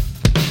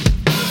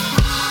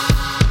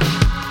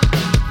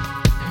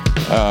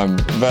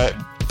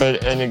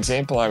 But an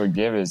example I would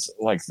give is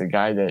like the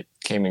guy that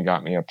came and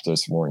got me up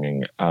this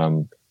morning.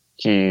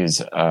 He's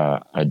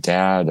a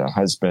dad, a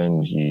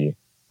husband. He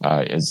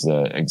is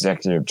the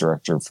executive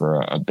director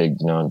for a big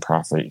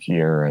nonprofit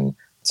here, and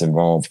it's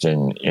involved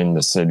in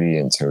the city.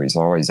 And so he's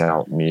always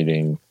out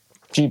meeting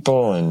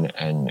people,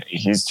 and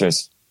he's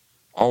just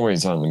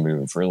always on the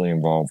move, really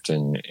involved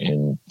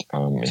in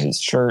his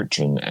church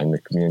and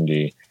the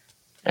community,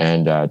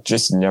 and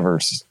just never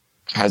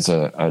has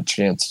a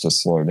chance to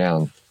slow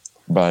down.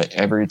 But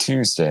every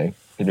Tuesday,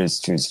 it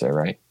is Tuesday,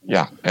 right?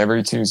 Yeah,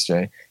 every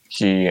Tuesday,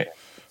 he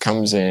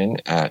comes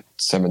in at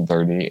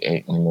 7:30,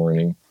 8 in the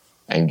morning,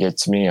 and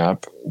gets me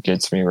up,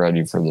 gets me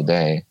ready for the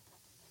day.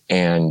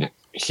 And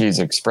he's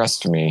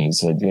expressed to me, he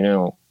said,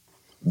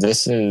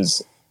 this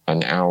is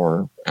an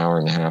hour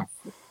and a half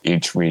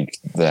each week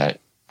that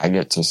I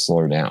get to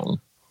slow down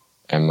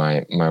and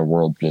my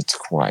world gets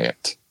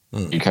quiet.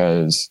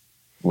 Because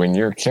when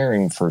you're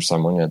caring for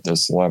someone at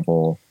this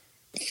level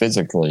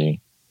physically,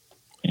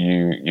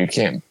 you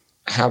can't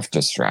have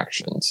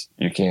distractions.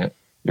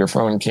 Your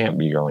phone can't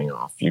be going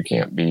off. You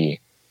can't be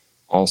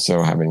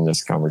also having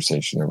this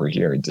conversation over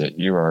here. That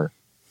you are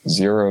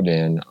zeroed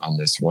in on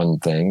this one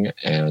thing,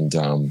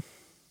 and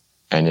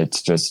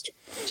it's just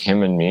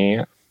him and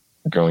me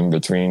going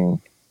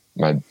between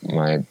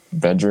my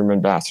bedroom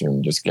and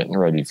bathroom, just getting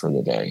ready for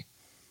the day.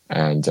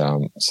 And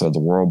so the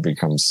world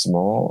becomes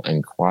small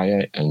and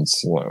quiet and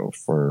slow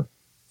for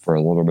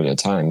a little bit of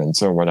time. And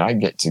so what I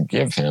get to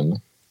give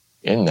him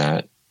in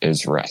that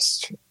is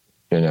rest,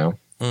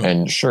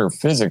 And sure,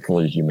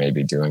 physically he may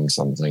be doing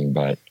something,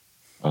 but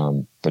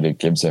it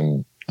gives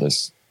him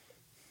this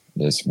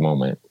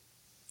moment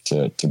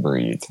to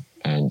breathe.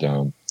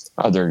 And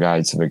other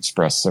guys have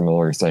expressed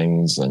similar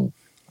things, and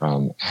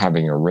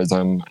having a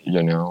rhythm,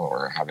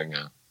 or having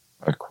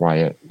a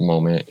quiet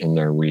moment in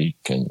their week.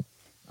 And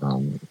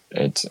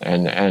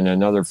and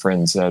another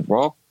friend said,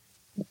 well,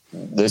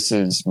 this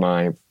is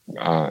my,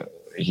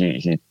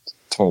 he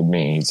told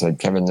me, he said,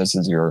 Kevin, this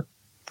is your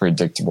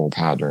predictable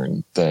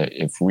pattern, that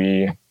if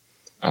we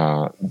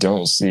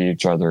don't see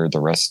each other the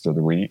rest of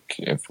the week,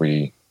 if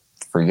we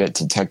forget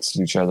to text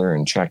each other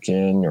and check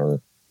in, or,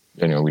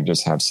 we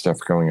just have stuff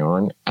going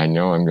on, I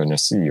know I'm going to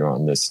see you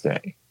on this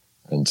day.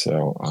 And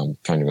so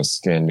kind of a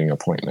standing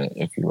appointment,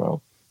 if you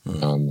will.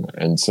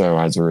 And so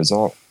as a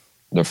result,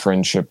 the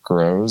friendship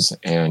grows,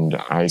 and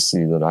I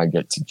see that I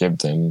get to give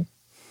them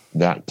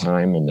that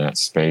time and that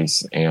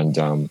space.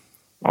 And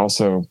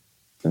also,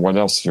 what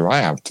else do I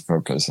have to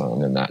focus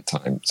on in that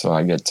time? So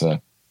I get to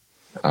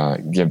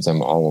give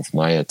them all of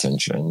my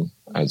attention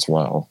as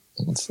well.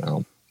 And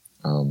so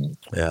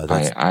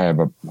I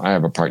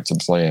have a part to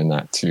play in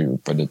that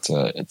too, but it's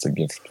a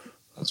gift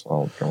as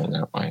well, going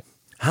that way.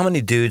 How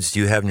many dudes do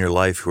you have in your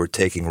life who are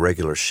taking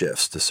regular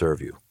shifts to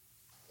serve you?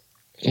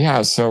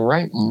 Yeah, so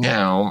right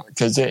now,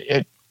 because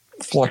it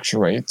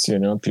fluctuates,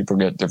 people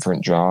get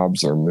different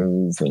jobs or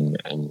move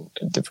and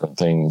different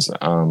things.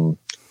 Let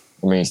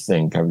me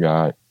think. I've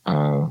got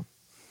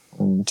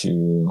 1,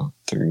 2,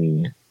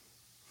 3,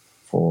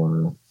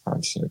 4,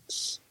 5,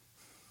 6.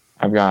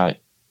 I've got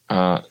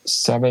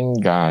 7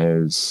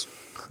 guys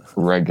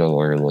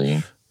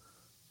regularly,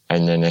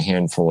 and then a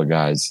handful of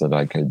guys that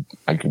I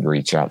could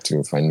reach out to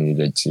if I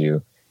needed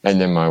to.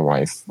 And then my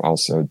wife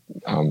also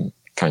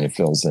kind of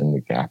fills in the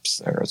gaps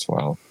there as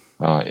well.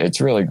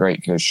 It's really great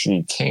because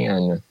she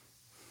can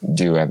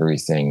do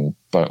everything.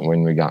 But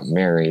when we got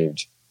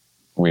married,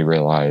 we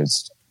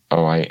realized,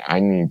 I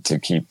need to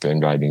keep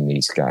inviting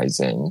these guys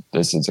in.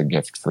 This is a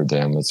gift for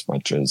them as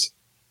much as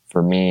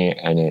for me,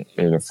 and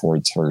it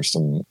affords her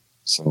some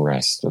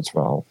rest as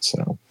well.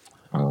 So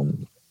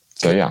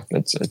yeah,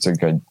 it's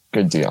a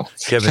good deal.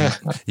 Kevin,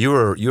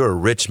 you're a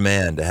rich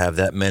man to have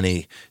that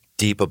many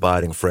deep,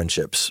 abiding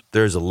friendships.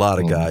 There's a lot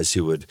of guys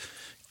who would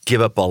give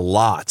up a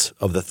lot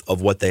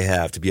of what they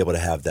have to be able to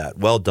have that.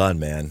 Well done,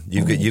 man.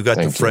 You got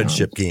the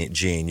friendship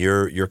gene.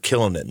 You're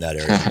killing it in that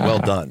area. Well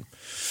done.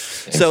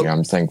 Thank you.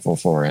 I'm thankful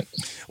for it.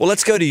 Well,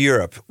 let's go to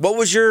Europe. What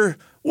were your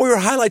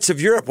highlights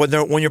of Europe when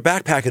you're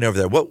backpacking over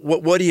there?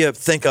 What do you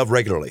think of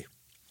regularly?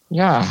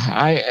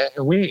 Yeah,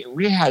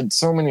 we had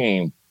so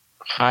many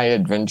high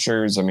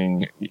adventures. I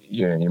mean,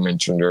 you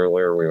mentioned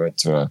earlier we went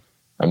to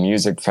a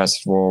music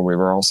festival. We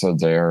were also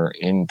there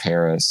in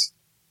Paris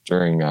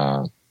during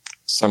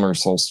summer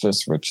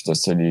solstice, which the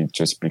city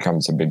just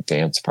becomes a big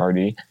dance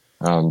party.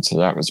 So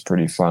that was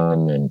pretty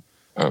fun. And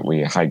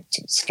we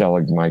hiked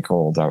Skellig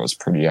Michael. That was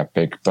pretty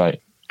epic. But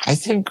I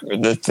think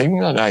the thing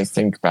that I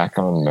think back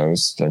on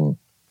most, and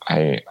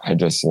I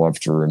just love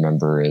to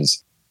remember,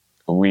 is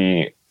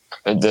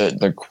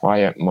the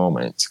quiet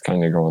moments,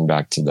 kind of going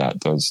back to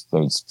that, those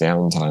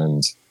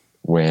downtimes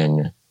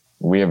when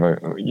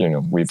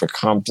we've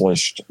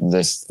accomplished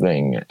this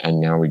thing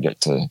and now we get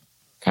to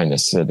kind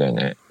of sit in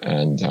it.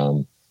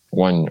 And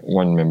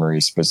one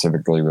memory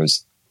specifically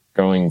was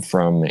going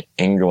from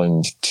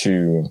England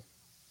to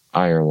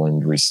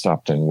Ireland. We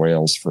stopped in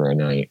Wales for a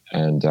night,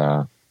 and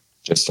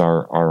just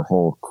our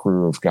whole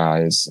crew of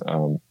guys,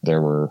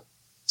 there were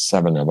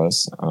 7 of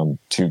us,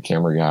 2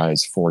 camera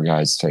guys, 4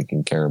 guys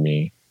taking care of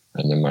me,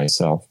 and then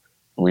myself.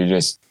 We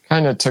just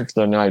kind of took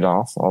the night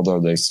off, although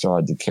they still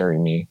had to carry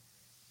me.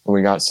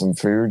 We got some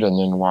food and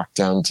then walked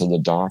down to the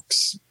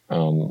docks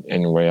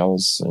in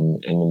Wales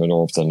in the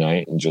middle of the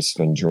night and just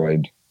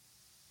enjoyed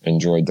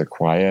the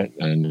quiet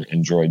and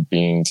enjoyed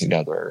being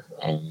together.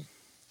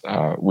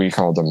 We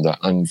call them the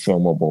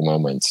unfilmable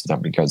moments,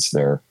 not because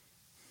they're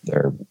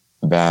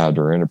bad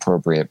or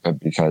inappropriate, but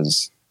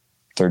because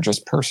they're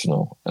just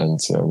personal.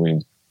 And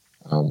so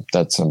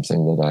that's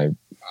something that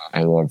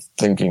I love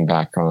thinking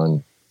back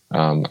on.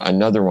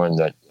 Another one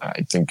that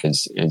I think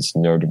is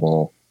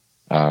notable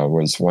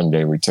was one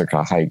day we took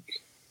a hike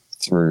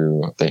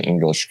through the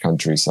English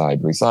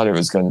countryside. We thought it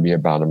was going to be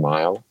about a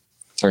mile,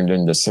 turned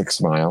into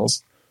 6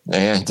 miles.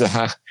 And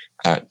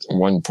at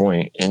one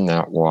point in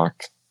that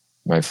walk,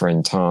 my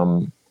friend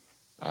Tom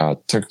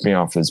took me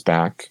off his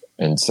back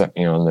and set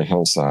me on the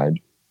hillside,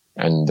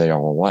 and they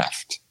all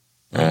left.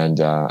 And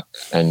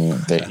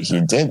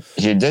he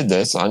did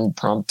this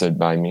unprompted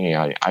by me.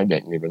 I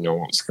didn't even know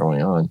what was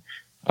going on.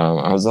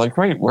 I was like,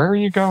 wait, where are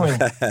you going?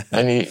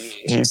 And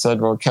he said,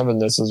 well, Kevin,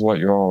 this is what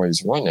you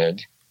always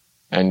wanted.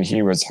 And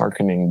he was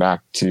hearkening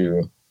back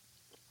to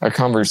a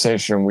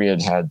conversation we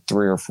had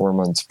 3 or 4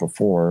 months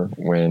before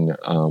when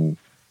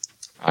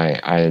I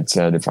had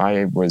said if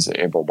I was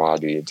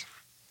able-bodied,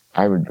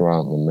 I would go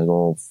out in the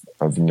middle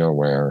of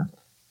nowhere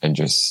and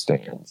just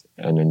stand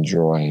and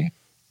enjoy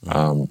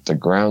the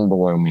ground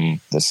below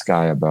me, the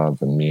sky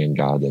above, and me and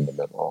God in the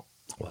middle.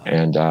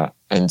 Wow.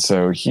 And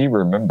so he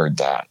remembered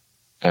that.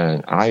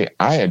 And I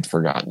had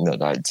forgotten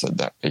that I'd said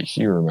that, but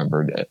he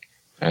remembered it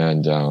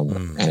and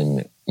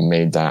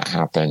made that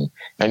happen.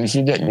 And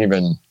he didn't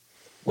even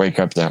wake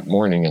up that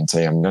morning and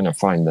say, I'm going to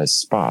find this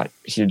spot.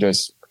 We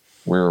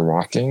were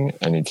walking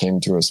and he came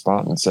to a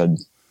spot and said,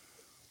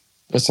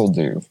 this will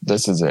do.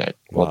 This is it.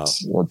 Wow.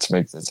 Let's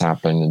make this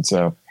happen. And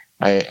so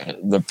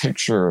the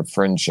picture of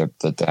friendship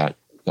that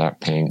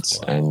paints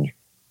wow. and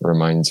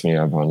reminds me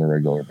of on a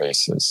regular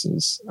basis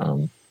is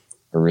a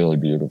really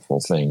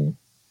beautiful thing.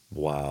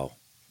 Wow.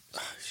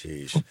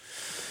 Sheesh.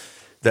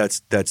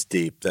 That's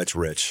deep. That's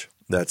rich.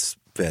 That's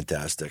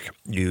fantastic.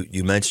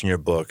 You mentioned your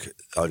book.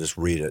 I'll just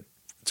read it.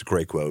 It's a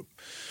great quote.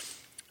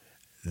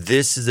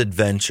 This is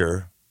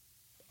adventure,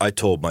 I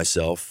told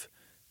myself.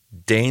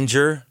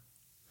 Danger,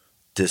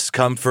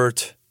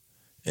 discomfort,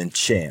 and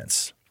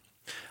chance.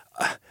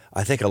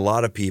 I think a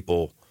lot of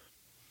people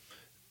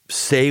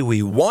say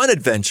we want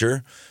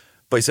adventure,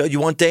 but you say,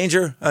 you want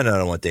danger? Oh, no, I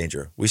don't want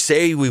danger. We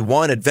say we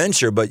want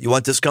adventure, but you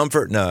want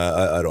discomfort? No,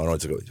 I don't want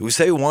to go. We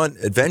say we want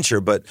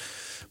adventure, but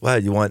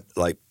you want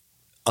like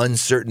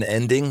uncertain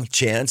ending,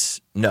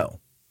 chance? No.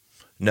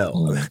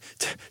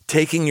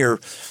 Taking your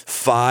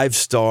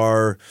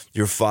five-star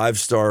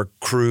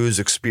cruise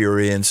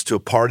experience to a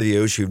part of the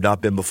ocean you've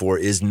not been before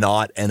is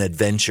not an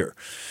adventure.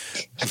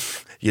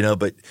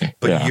 But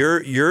yeah.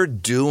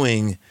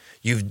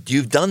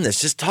 you've done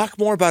this. Just talk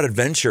more about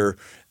adventure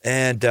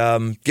and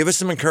give us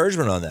some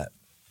encouragement on that.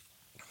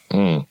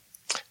 Well,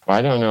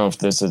 I don't know if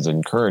this is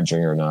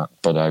encouraging or not,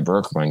 but I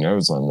broke my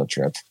nose on the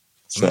trip.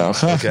 So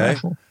okay.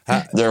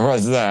 There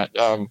was that.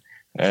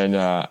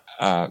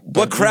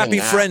 What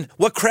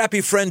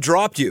crappy friend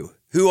dropped you?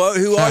 Who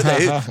are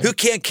they? who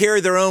can't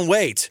carry their own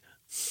weight?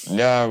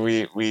 No,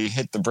 we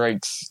hit the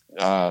brakes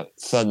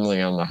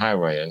suddenly on the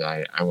highway, and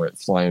I went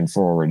flying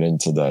forward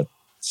into the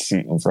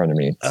seat in front of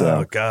me.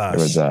 So oh gosh,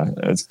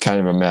 it was kind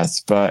of a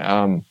mess.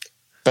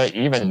 But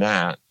even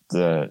that,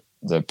 the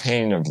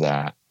pain of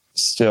that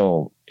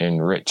still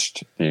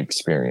enriched the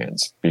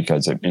experience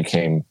because it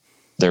became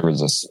there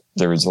was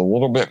a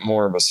little bit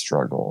more of a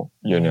struggle,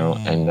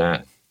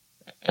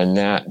 and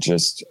that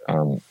just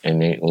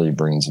innately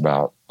brings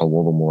about a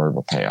little more of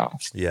a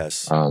payoff.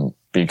 Yes.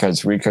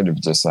 Because we could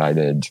have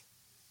decided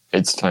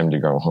it's time to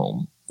go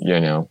home,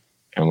 and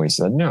we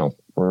said, no,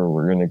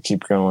 we're going to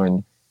keep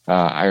going.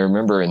 I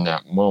remember in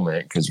that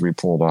moment, because we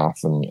pulled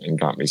off and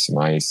got me some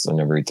ice and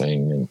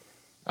everything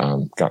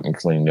and got me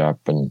cleaned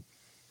up. And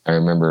I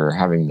remember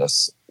having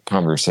this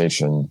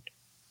conversation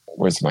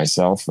with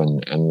myself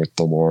and with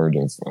the Lord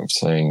of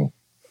saying,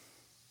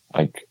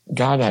 like,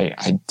 God,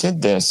 I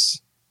did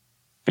this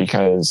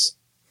because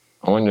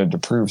I wanted to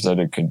prove that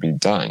it could be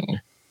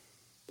done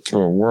to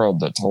a world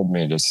that told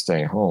me to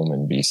stay home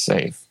and be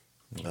safe.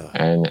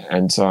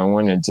 And so I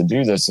wanted to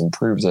do this and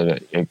prove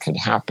that it could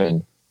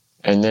happen.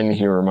 And then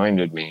he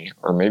reminded me,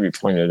 or maybe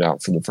pointed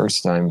out for the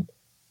first time,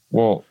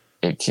 well,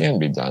 it can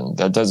be done.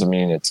 That doesn't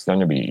mean it's going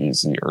to be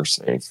easy or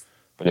safe,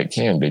 but it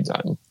can be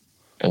done.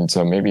 And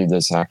so maybe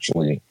this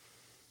actually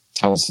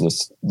tells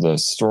the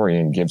story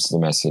and gives the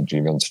message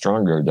even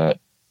stronger that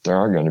there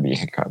are going to be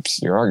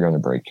hiccups. You are going to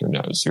break your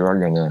nose. You are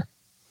going to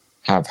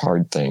have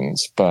hard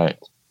things, but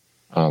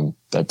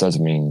that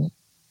doesn't mean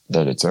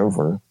that it's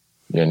over,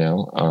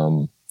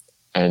 And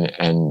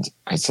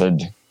I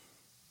said,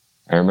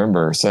 I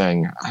remember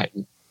saying,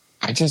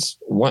 I just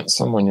want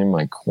someone in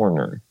my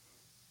corner.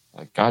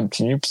 Like, God,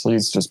 can you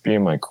please just be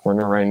in my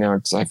corner right now?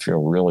 Because I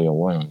feel really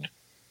alone.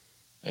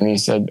 And he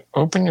said,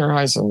 open your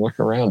eyes and look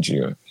around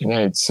you. And I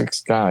had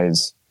 6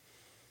 guys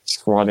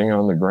squatting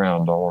on the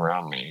ground all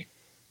around me.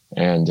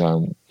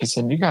 And he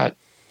said, you got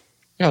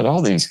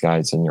all these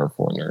guys in your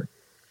corner.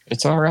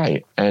 It's all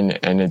right. And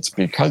it's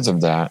because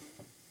of that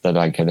that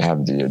I could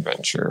have the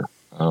adventure.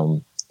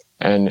 And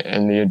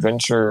the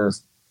adventure,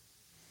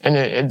 and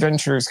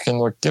adventures can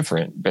look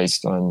different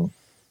based on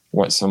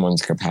what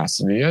someone's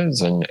capacity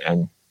is,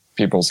 and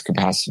people's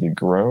capacity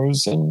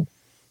grows and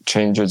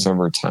changes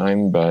over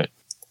time. But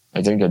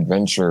I think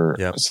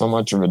adventure, so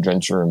much of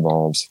adventure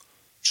involves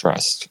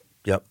trust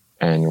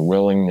and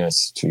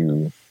willingness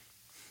to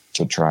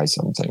try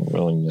something,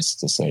 willingness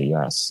to say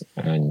yes,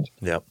 and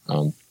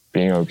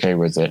being okay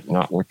with it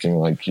not looking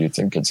like you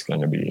think it's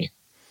going to be,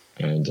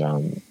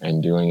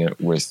 and doing it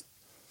with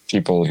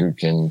people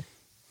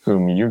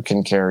whom you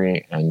can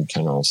carry and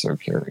can also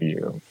carry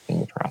you in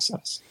the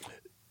process.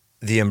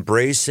 The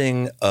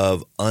embracing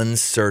of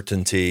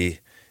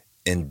uncertainty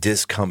and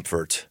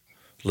discomfort,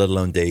 let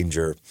alone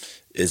danger,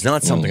 is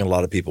not something a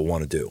lot of people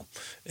want to do.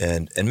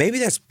 And maybe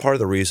that's part of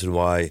the reason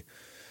why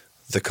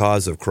the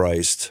cause of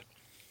Christ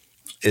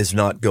is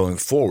not going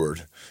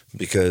forward,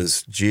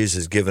 because Jesus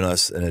has given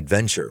us an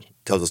adventure,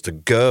 tells us to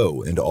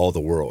go into all the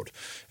world.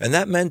 And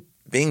that meant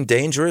being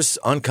dangerous,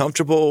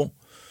 uncomfortable,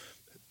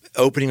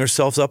 opening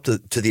ourselves up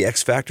to the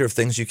X factor of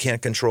things you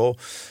can't control.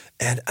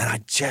 And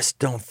I just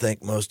don't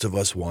think most of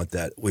us want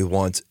that. We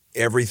want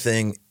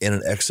everything in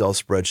an Excel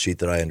spreadsheet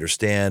that I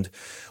understand.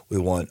 We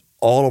want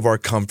all of our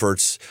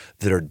comforts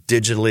that are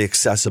digitally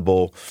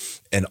accessible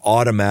and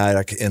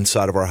automatic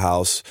inside of our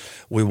house.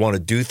 We want to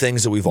do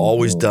things that we've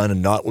always done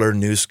and not learn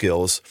new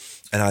skills.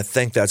 And I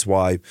think that's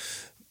why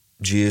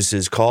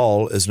Jesus'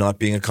 call is not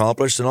being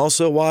accomplished, and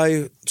also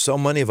why so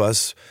many of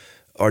us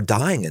are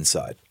dying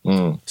inside.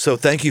 So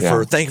thank you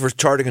for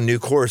charting a new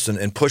course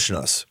and pushing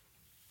us.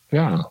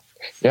 Yeah.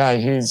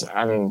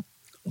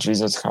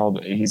 Jesus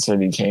he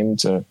said he came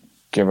to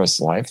give us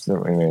life that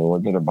we may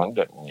live it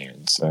abundantly.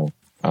 And so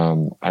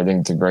I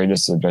think the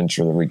greatest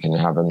adventure that we can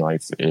have in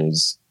life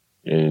is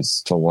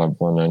to love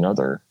one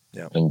another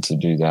and to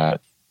do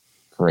that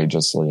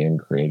courageously and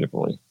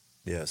creatively.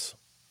 Yes.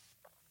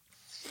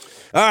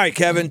 All right,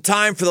 Kevin,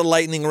 time for the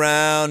lightning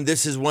round.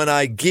 This is when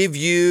I give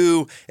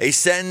you a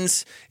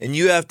sentence and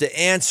you have to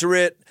answer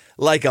it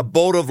like a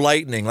bolt of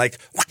lightning, like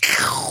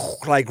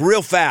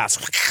real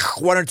fast,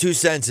 one or two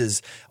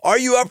sentences. Are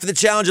you up for the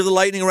challenge of the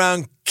lightning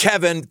round,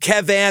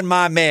 Kevan,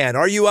 my man?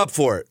 Are you up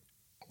for it?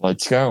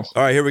 Let's go.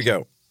 All right, here we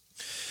go.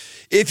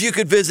 If you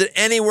could visit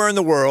anywhere in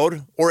the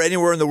world or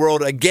anywhere in the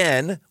world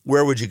again,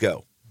 where would you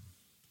go?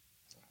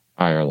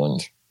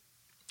 Ireland.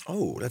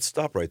 Oh, let's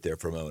stop right there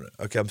for a moment.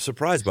 Okay, I'm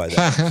surprised by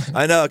that.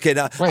 I know. Okay,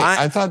 now wait,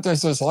 I thought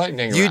this was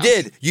lightning. You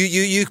did.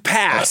 You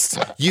passed.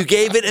 You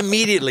gave it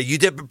immediately. You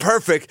did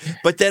perfect.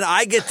 But then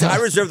I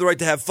reserve the right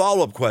to have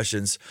follow-up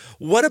questions.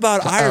 What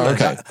about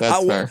Ireland? Okay,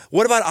 that's fair.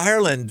 What about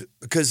Ireland?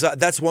 Because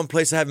that's one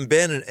place I haven't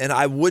been, and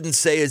I wouldn't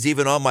say is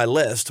even on my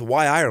list.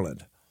 Why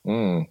Ireland?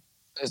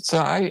 So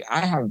I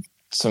have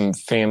some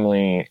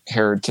family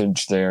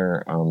heritage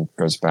there.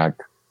 Goes back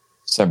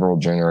several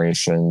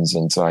generations,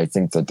 and so I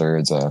think that there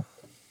is a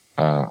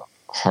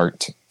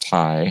heart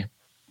tie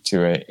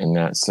to it in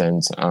that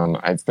sense.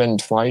 I've been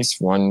twice,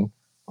 one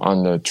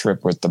on the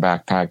trip with the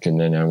backpack,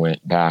 and then I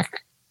went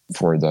back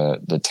for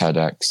the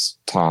TEDx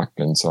talk.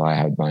 And so I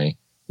had my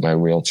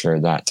wheelchair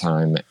that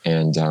time.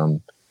 And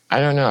I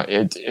don't know,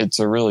 it's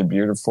a really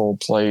beautiful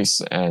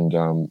place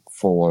and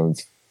full of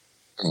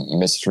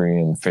mystery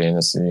and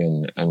fantasy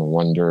and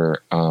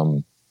wonder.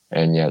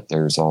 And yet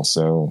there's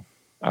also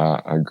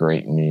a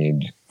great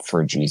need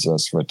for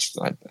Jesus, which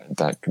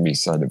that can be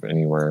said of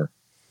anywhere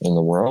in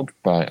the world.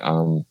 But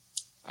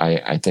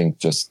I think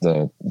just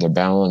the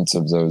balance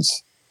of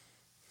those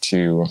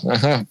two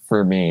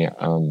for me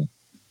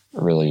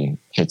really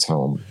hits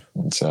home.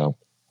 And so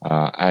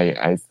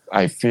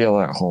I feel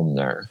at home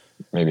there.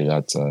 Maybe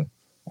that's a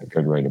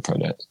good way to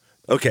put it.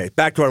 Okay,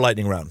 back to our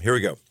lightning round. Here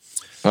we go.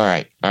 All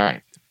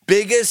right.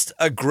 Biggest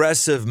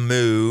aggressive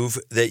move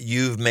that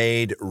you've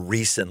made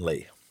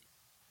recently?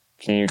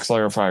 Can you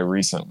clarify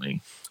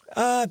recently?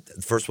 The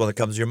first one that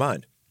comes to your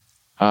mind.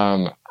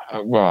 Well,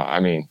 I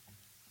mean,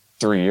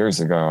 4 years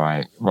ago,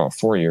 I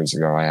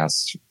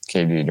asked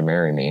Katie to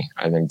marry me.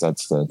 I think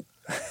that's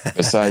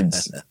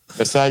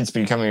besides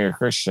becoming a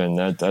Christian,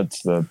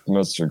 that's the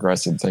most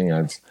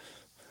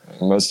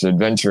most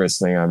adventurous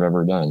thing I've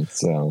ever done.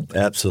 So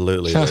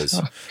absolutely it is.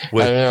 I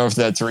don't know if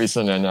that's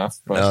recent enough.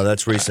 But. No,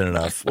 that's recent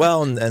enough.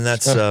 Well, and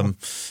that's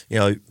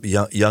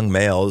young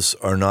males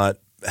are not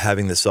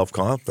having the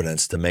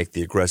self-confidence to make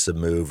the aggressive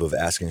move of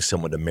asking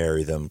someone to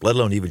marry them, let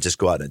alone even just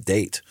go out on a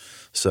date.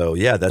 So,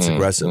 yeah, that's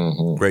aggressive.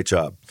 Mm-hmm. Great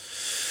job.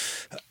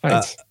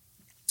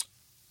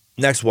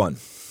 Next one.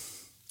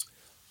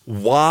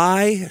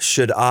 Why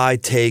should I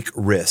take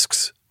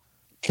risks?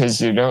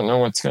 Because you don't know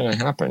what's going to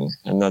happen,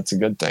 and that's a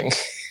good thing.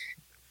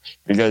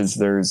 Because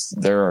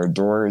there are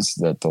doors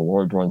that the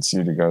Lord wants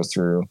you to go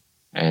through,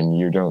 and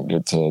you don't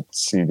get to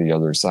see the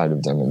other side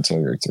of them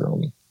until you're through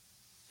them.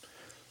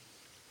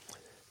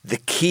 The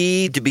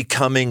key to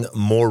becoming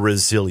more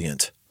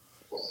resilient.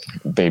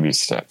 Baby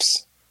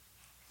steps.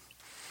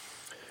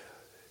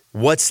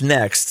 What's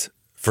next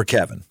for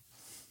Kevin?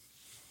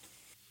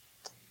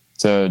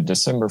 So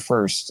December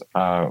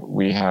 1st,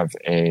 we have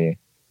a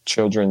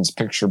children's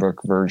picture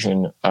book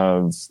version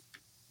of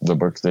the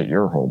book that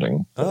you're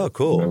holding. Oh,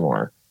 cool.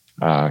 Memoir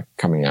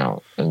coming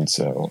out. And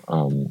so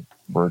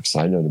we're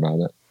excited about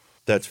it.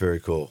 That's very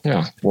cool.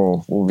 Yeah,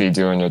 we'll be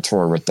doing a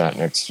tour with that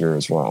next year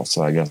as well.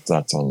 So I guess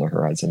that's on the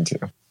horizon too.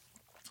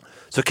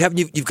 So, Kevin,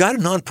 you've got a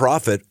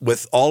nonprofit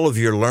with all of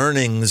your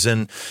learnings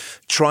and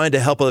trying to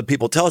help other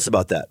people. Tell us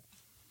about that.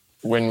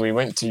 When we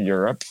went to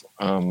Europe,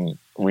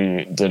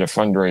 we did a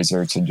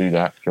fundraiser to do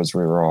that because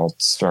we were all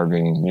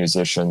starving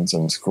musicians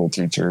and school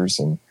teachers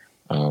and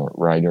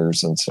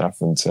writers and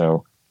stuff. And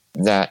so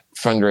that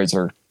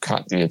fundraiser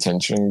caught the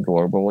attention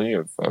globally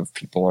of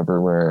people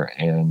everywhere.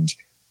 And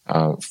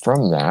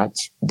from that,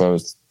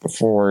 both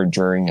before,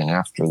 during, and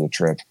after the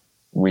trip,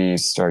 we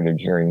started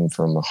hearing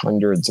from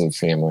hundreds of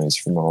families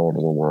from all over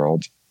the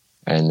world.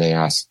 And they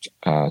asked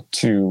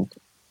two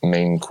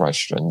main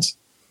questions.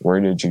 Where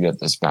did you get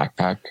this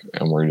backpack?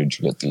 And where did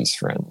you get these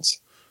friends?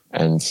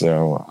 And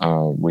so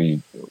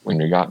when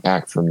we got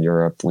back from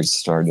Europe, we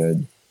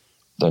started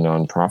the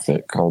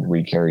nonprofit called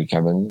We Carry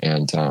Kevan.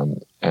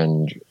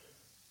 And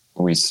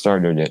we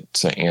started it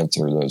to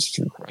answer those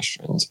two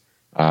questions.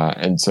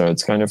 And so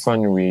it's kind of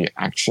fun. We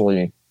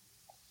actually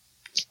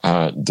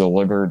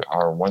delivered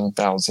our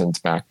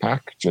 1,000th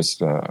backpack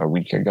just a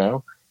week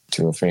ago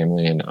to a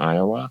family in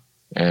Iowa.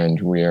 And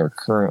we are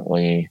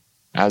currently,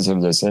 as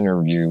of this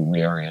interview,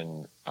 we are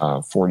in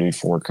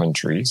 44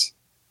 countries.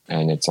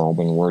 And it's all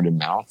been word of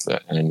mouth.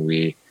 And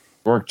we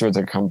worked with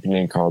a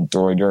company called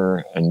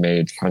Deuter and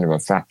made kind of a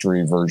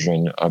factory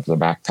version of the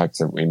backpack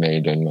that we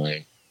made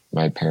in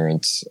my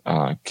parents'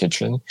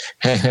 kitchen.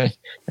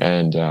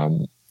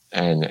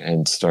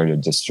 and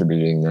started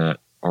distributing that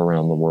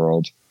around the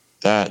world.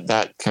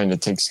 That kind of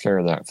takes care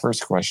of that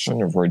first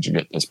question of where'd you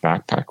get this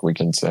backpack? We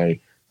can say,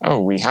 oh,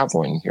 we have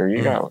one. Here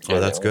you go. Oh,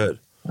 that's good.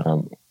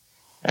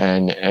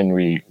 And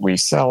we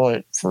sell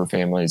it for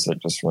families that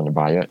just want to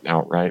buy it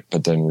outright.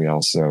 But then we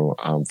also,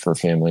 for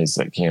families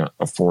that can't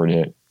afford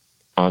it,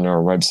 on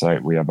our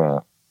website, we have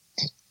a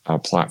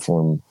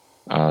platform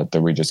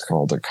that we just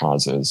call the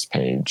causes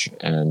page.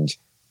 And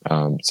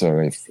so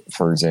if,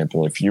 for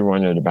example, if you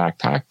wanted a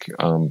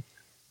backpack,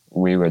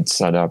 we would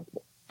set up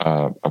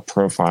a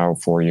profile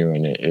for you,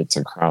 and it's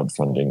a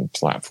crowdfunding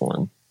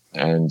platform.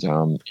 And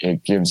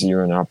it gives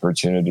you an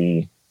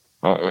opportunity,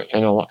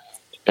 it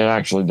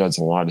actually does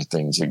a lot of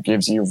things. It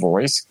gives you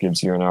voice,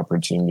 gives you an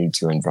opportunity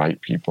to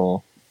invite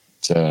people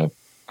to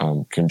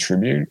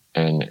contribute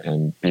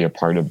and be a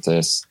part of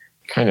this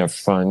kind of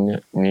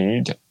fun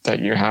need that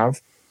you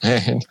have.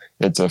 And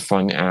it's a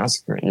fun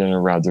ask,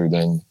 rather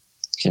than,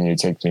 can you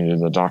take me to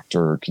the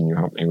doctor? Or can you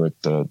help me with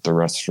the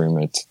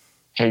restroom? It's,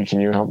 hey,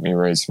 can you help me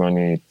raise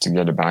money to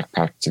get a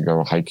backpack to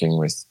go hiking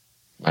with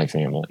my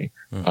family,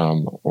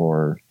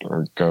 or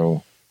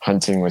go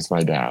hunting with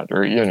my dad,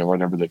 or,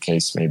 whatever the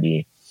case may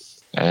be.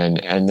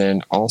 And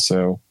then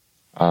also,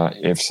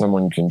 if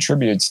someone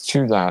contributes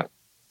to that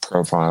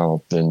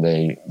profile, then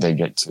they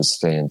get to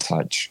stay in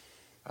touch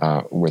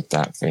with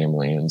that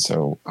family. And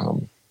so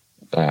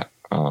that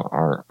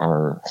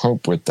our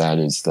hope with that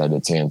is that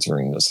it's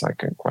answering the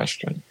second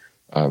question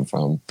of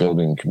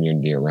building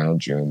community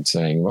around you and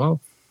saying, well,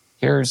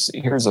 here's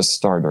a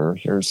starter.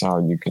 Here's how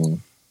you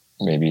can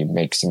maybe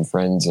make some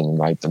friends and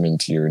invite them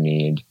into your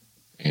need,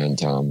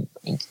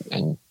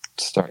 and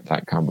start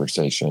that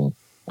conversation.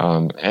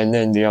 And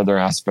then the other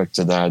aspect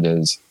of that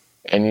is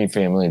any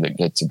family that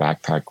gets a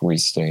backpack, we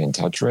stay in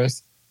touch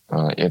with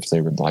if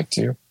they would like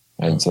to.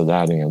 And so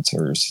that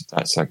answers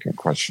that second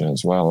question,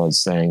 as well as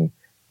saying,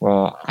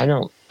 well, I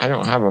don't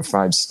have a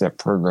 5-step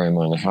program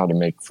on how to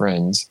make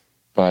friends,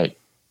 but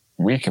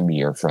we can be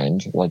your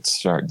friend. Let's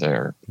start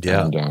there.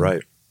 Yeah,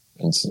 right.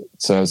 And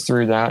so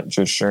through that,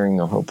 just sharing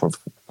the hope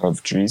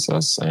of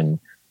Jesus and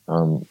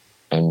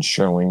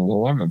showing the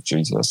love of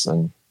Jesus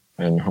and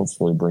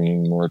hopefully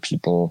bringing more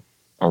people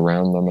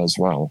around them as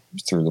well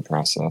through the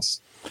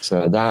process.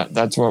 So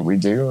that's what we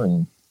do.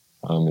 And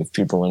if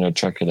people want to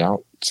check it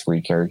out, it's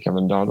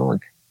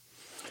wecarrykevan.org.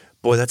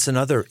 Boy, that's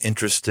another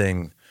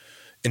interesting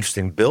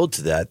build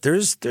to that.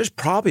 There's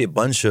probably a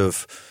bunch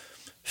of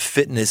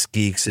fitness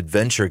geeks,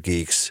 adventure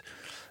geeks,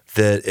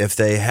 that if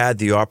they had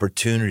the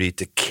opportunity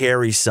to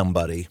carry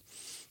somebody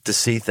to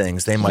see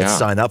things, they might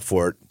sign up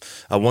for it.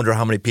 I wonder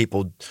how many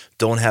people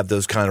don't have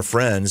those kind of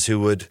friends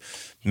who would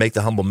make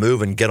the humble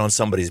move and get on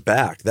somebody's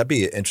back. That'd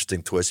be an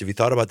interesting twist. Have you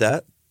thought about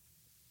that?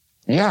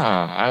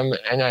 Yeah,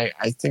 and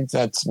I think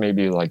that's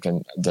maybe like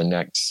the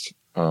next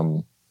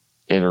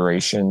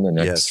iteration, the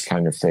next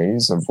kind of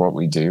phase of what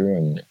we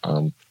do.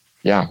 And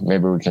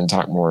maybe we can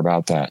talk more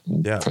about that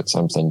and put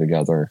something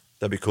together.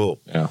 That'd be cool.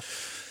 Yeah.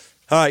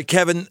 All right,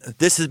 Kevin,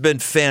 this has been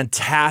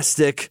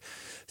fantastic.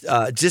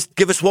 Just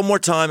give us one more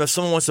time. If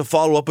someone wants to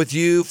follow up with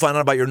you, find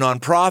out about your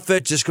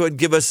nonprofit, just go ahead and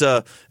give us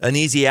an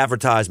easy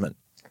advertisement.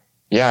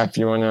 Yeah, if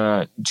you want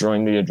to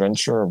join the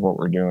adventure of what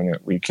we're doing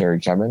at We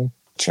Carry Kevan,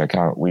 check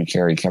out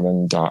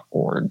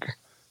wecarrykevan.org.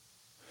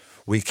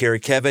 We Carry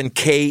Kevan,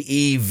 Kevan,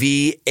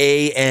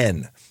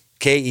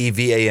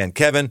 Kevan.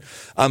 Kevin,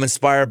 I'm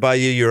inspired by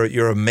you.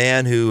 You're a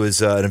man who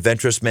is an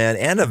adventurous man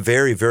and a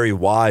very, very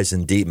wise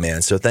and deep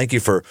man. So thank you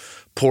for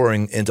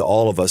pouring into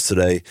all of us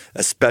today,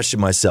 especially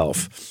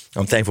myself.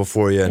 I'm thankful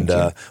for you and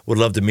would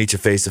love to meet you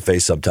face to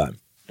face sometime.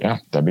 Yeah,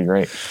 that'd be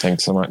great.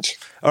 Thanks so much.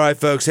 All right,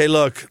 folks. Hey,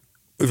 look,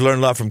 we've learned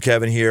a lot from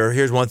Kevin here.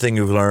 Here's one thing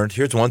you've learned.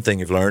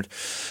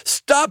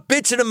 Stop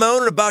bitching and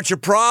moaning about your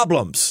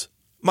problems.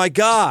 My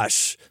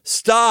gosh,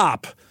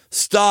 stop.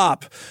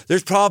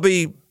 There's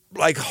probably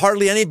like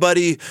hardly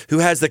anybody who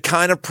has the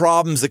kind of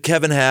problems that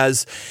Kevin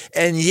has,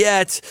 and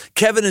yet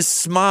Kevin has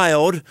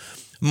smiled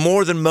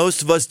more than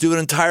most of us do an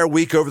entire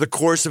week over the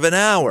course of an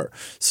hour.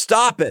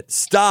 Stop it.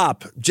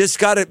 Stop. Just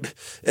got to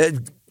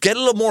get a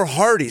little more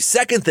hearty.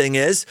 Second thing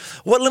is,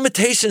 what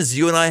limitations do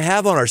you and I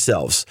have on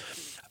ourselves?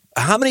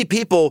 How many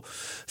people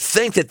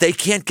think that they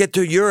can't get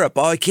to Europe?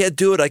 Oh, I can't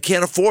do it. I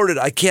can't afford it.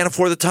 I can't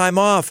afford the time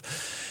off.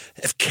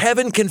 If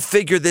Kevin can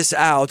figure this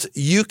out,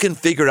 you can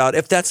figure it out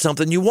if that's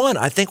something you want.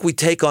 I think we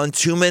take on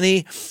too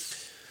many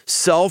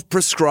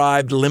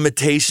self-prescribed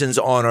limitations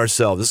on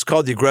ourselves. This is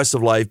called the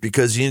aggressive life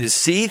because you need to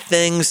see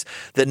things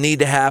that need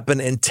to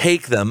happen and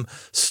take them.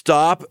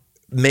 Stop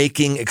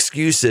making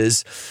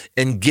excuses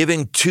and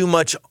giving too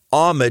much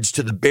homage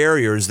to the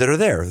barriers that are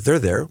there. They're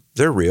there.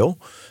 They're real.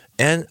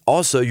 And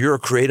also, you're a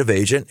creative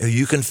agent who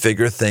you can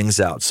figure things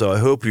out. So I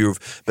hope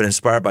you've been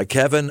inspired by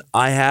Kevin.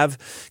 I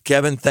have.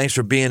 Kevin, thanks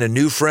for being a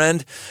new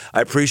friend. I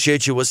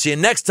appreciate you. We'll see you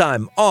next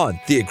time on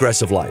The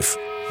Aggressive Life.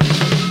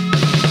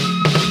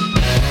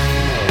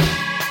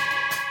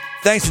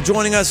 Thanks for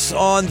joining us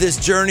on this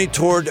journey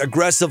toward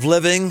aggressive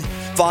living.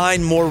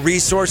 Find more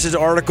resources,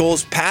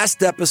 articles,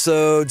 past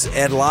episodes,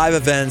 and live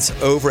events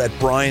over at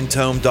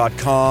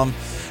briantome.com.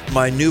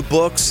 My new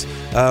books,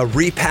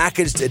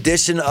 repackaged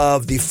edition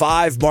of The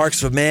 5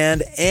 Marks of a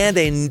Man and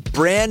a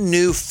brand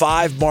new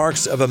 5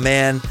 Marks of a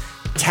Man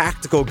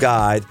tactical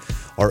guide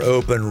are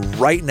open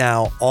right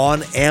now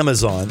on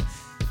Amazon.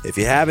 If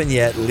you haven't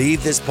yet,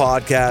 leave this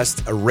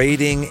podcast a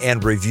rating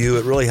and review.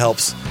 It really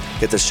helps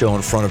get the show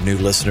in front of new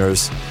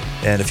listeners.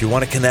 And if you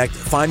want to connect,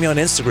 find me on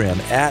Instagram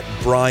at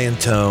Brian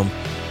Tome.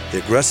 The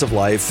Aggressive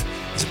Life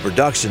is a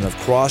production of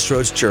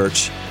Crossroads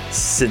Church,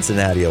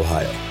 Cincinnati,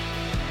 Ohio.